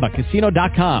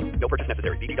ChumbaCasino.com. No purchase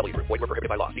necessary. VGW Group. Void where prohibited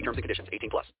by law. See terms and conditions. 18+.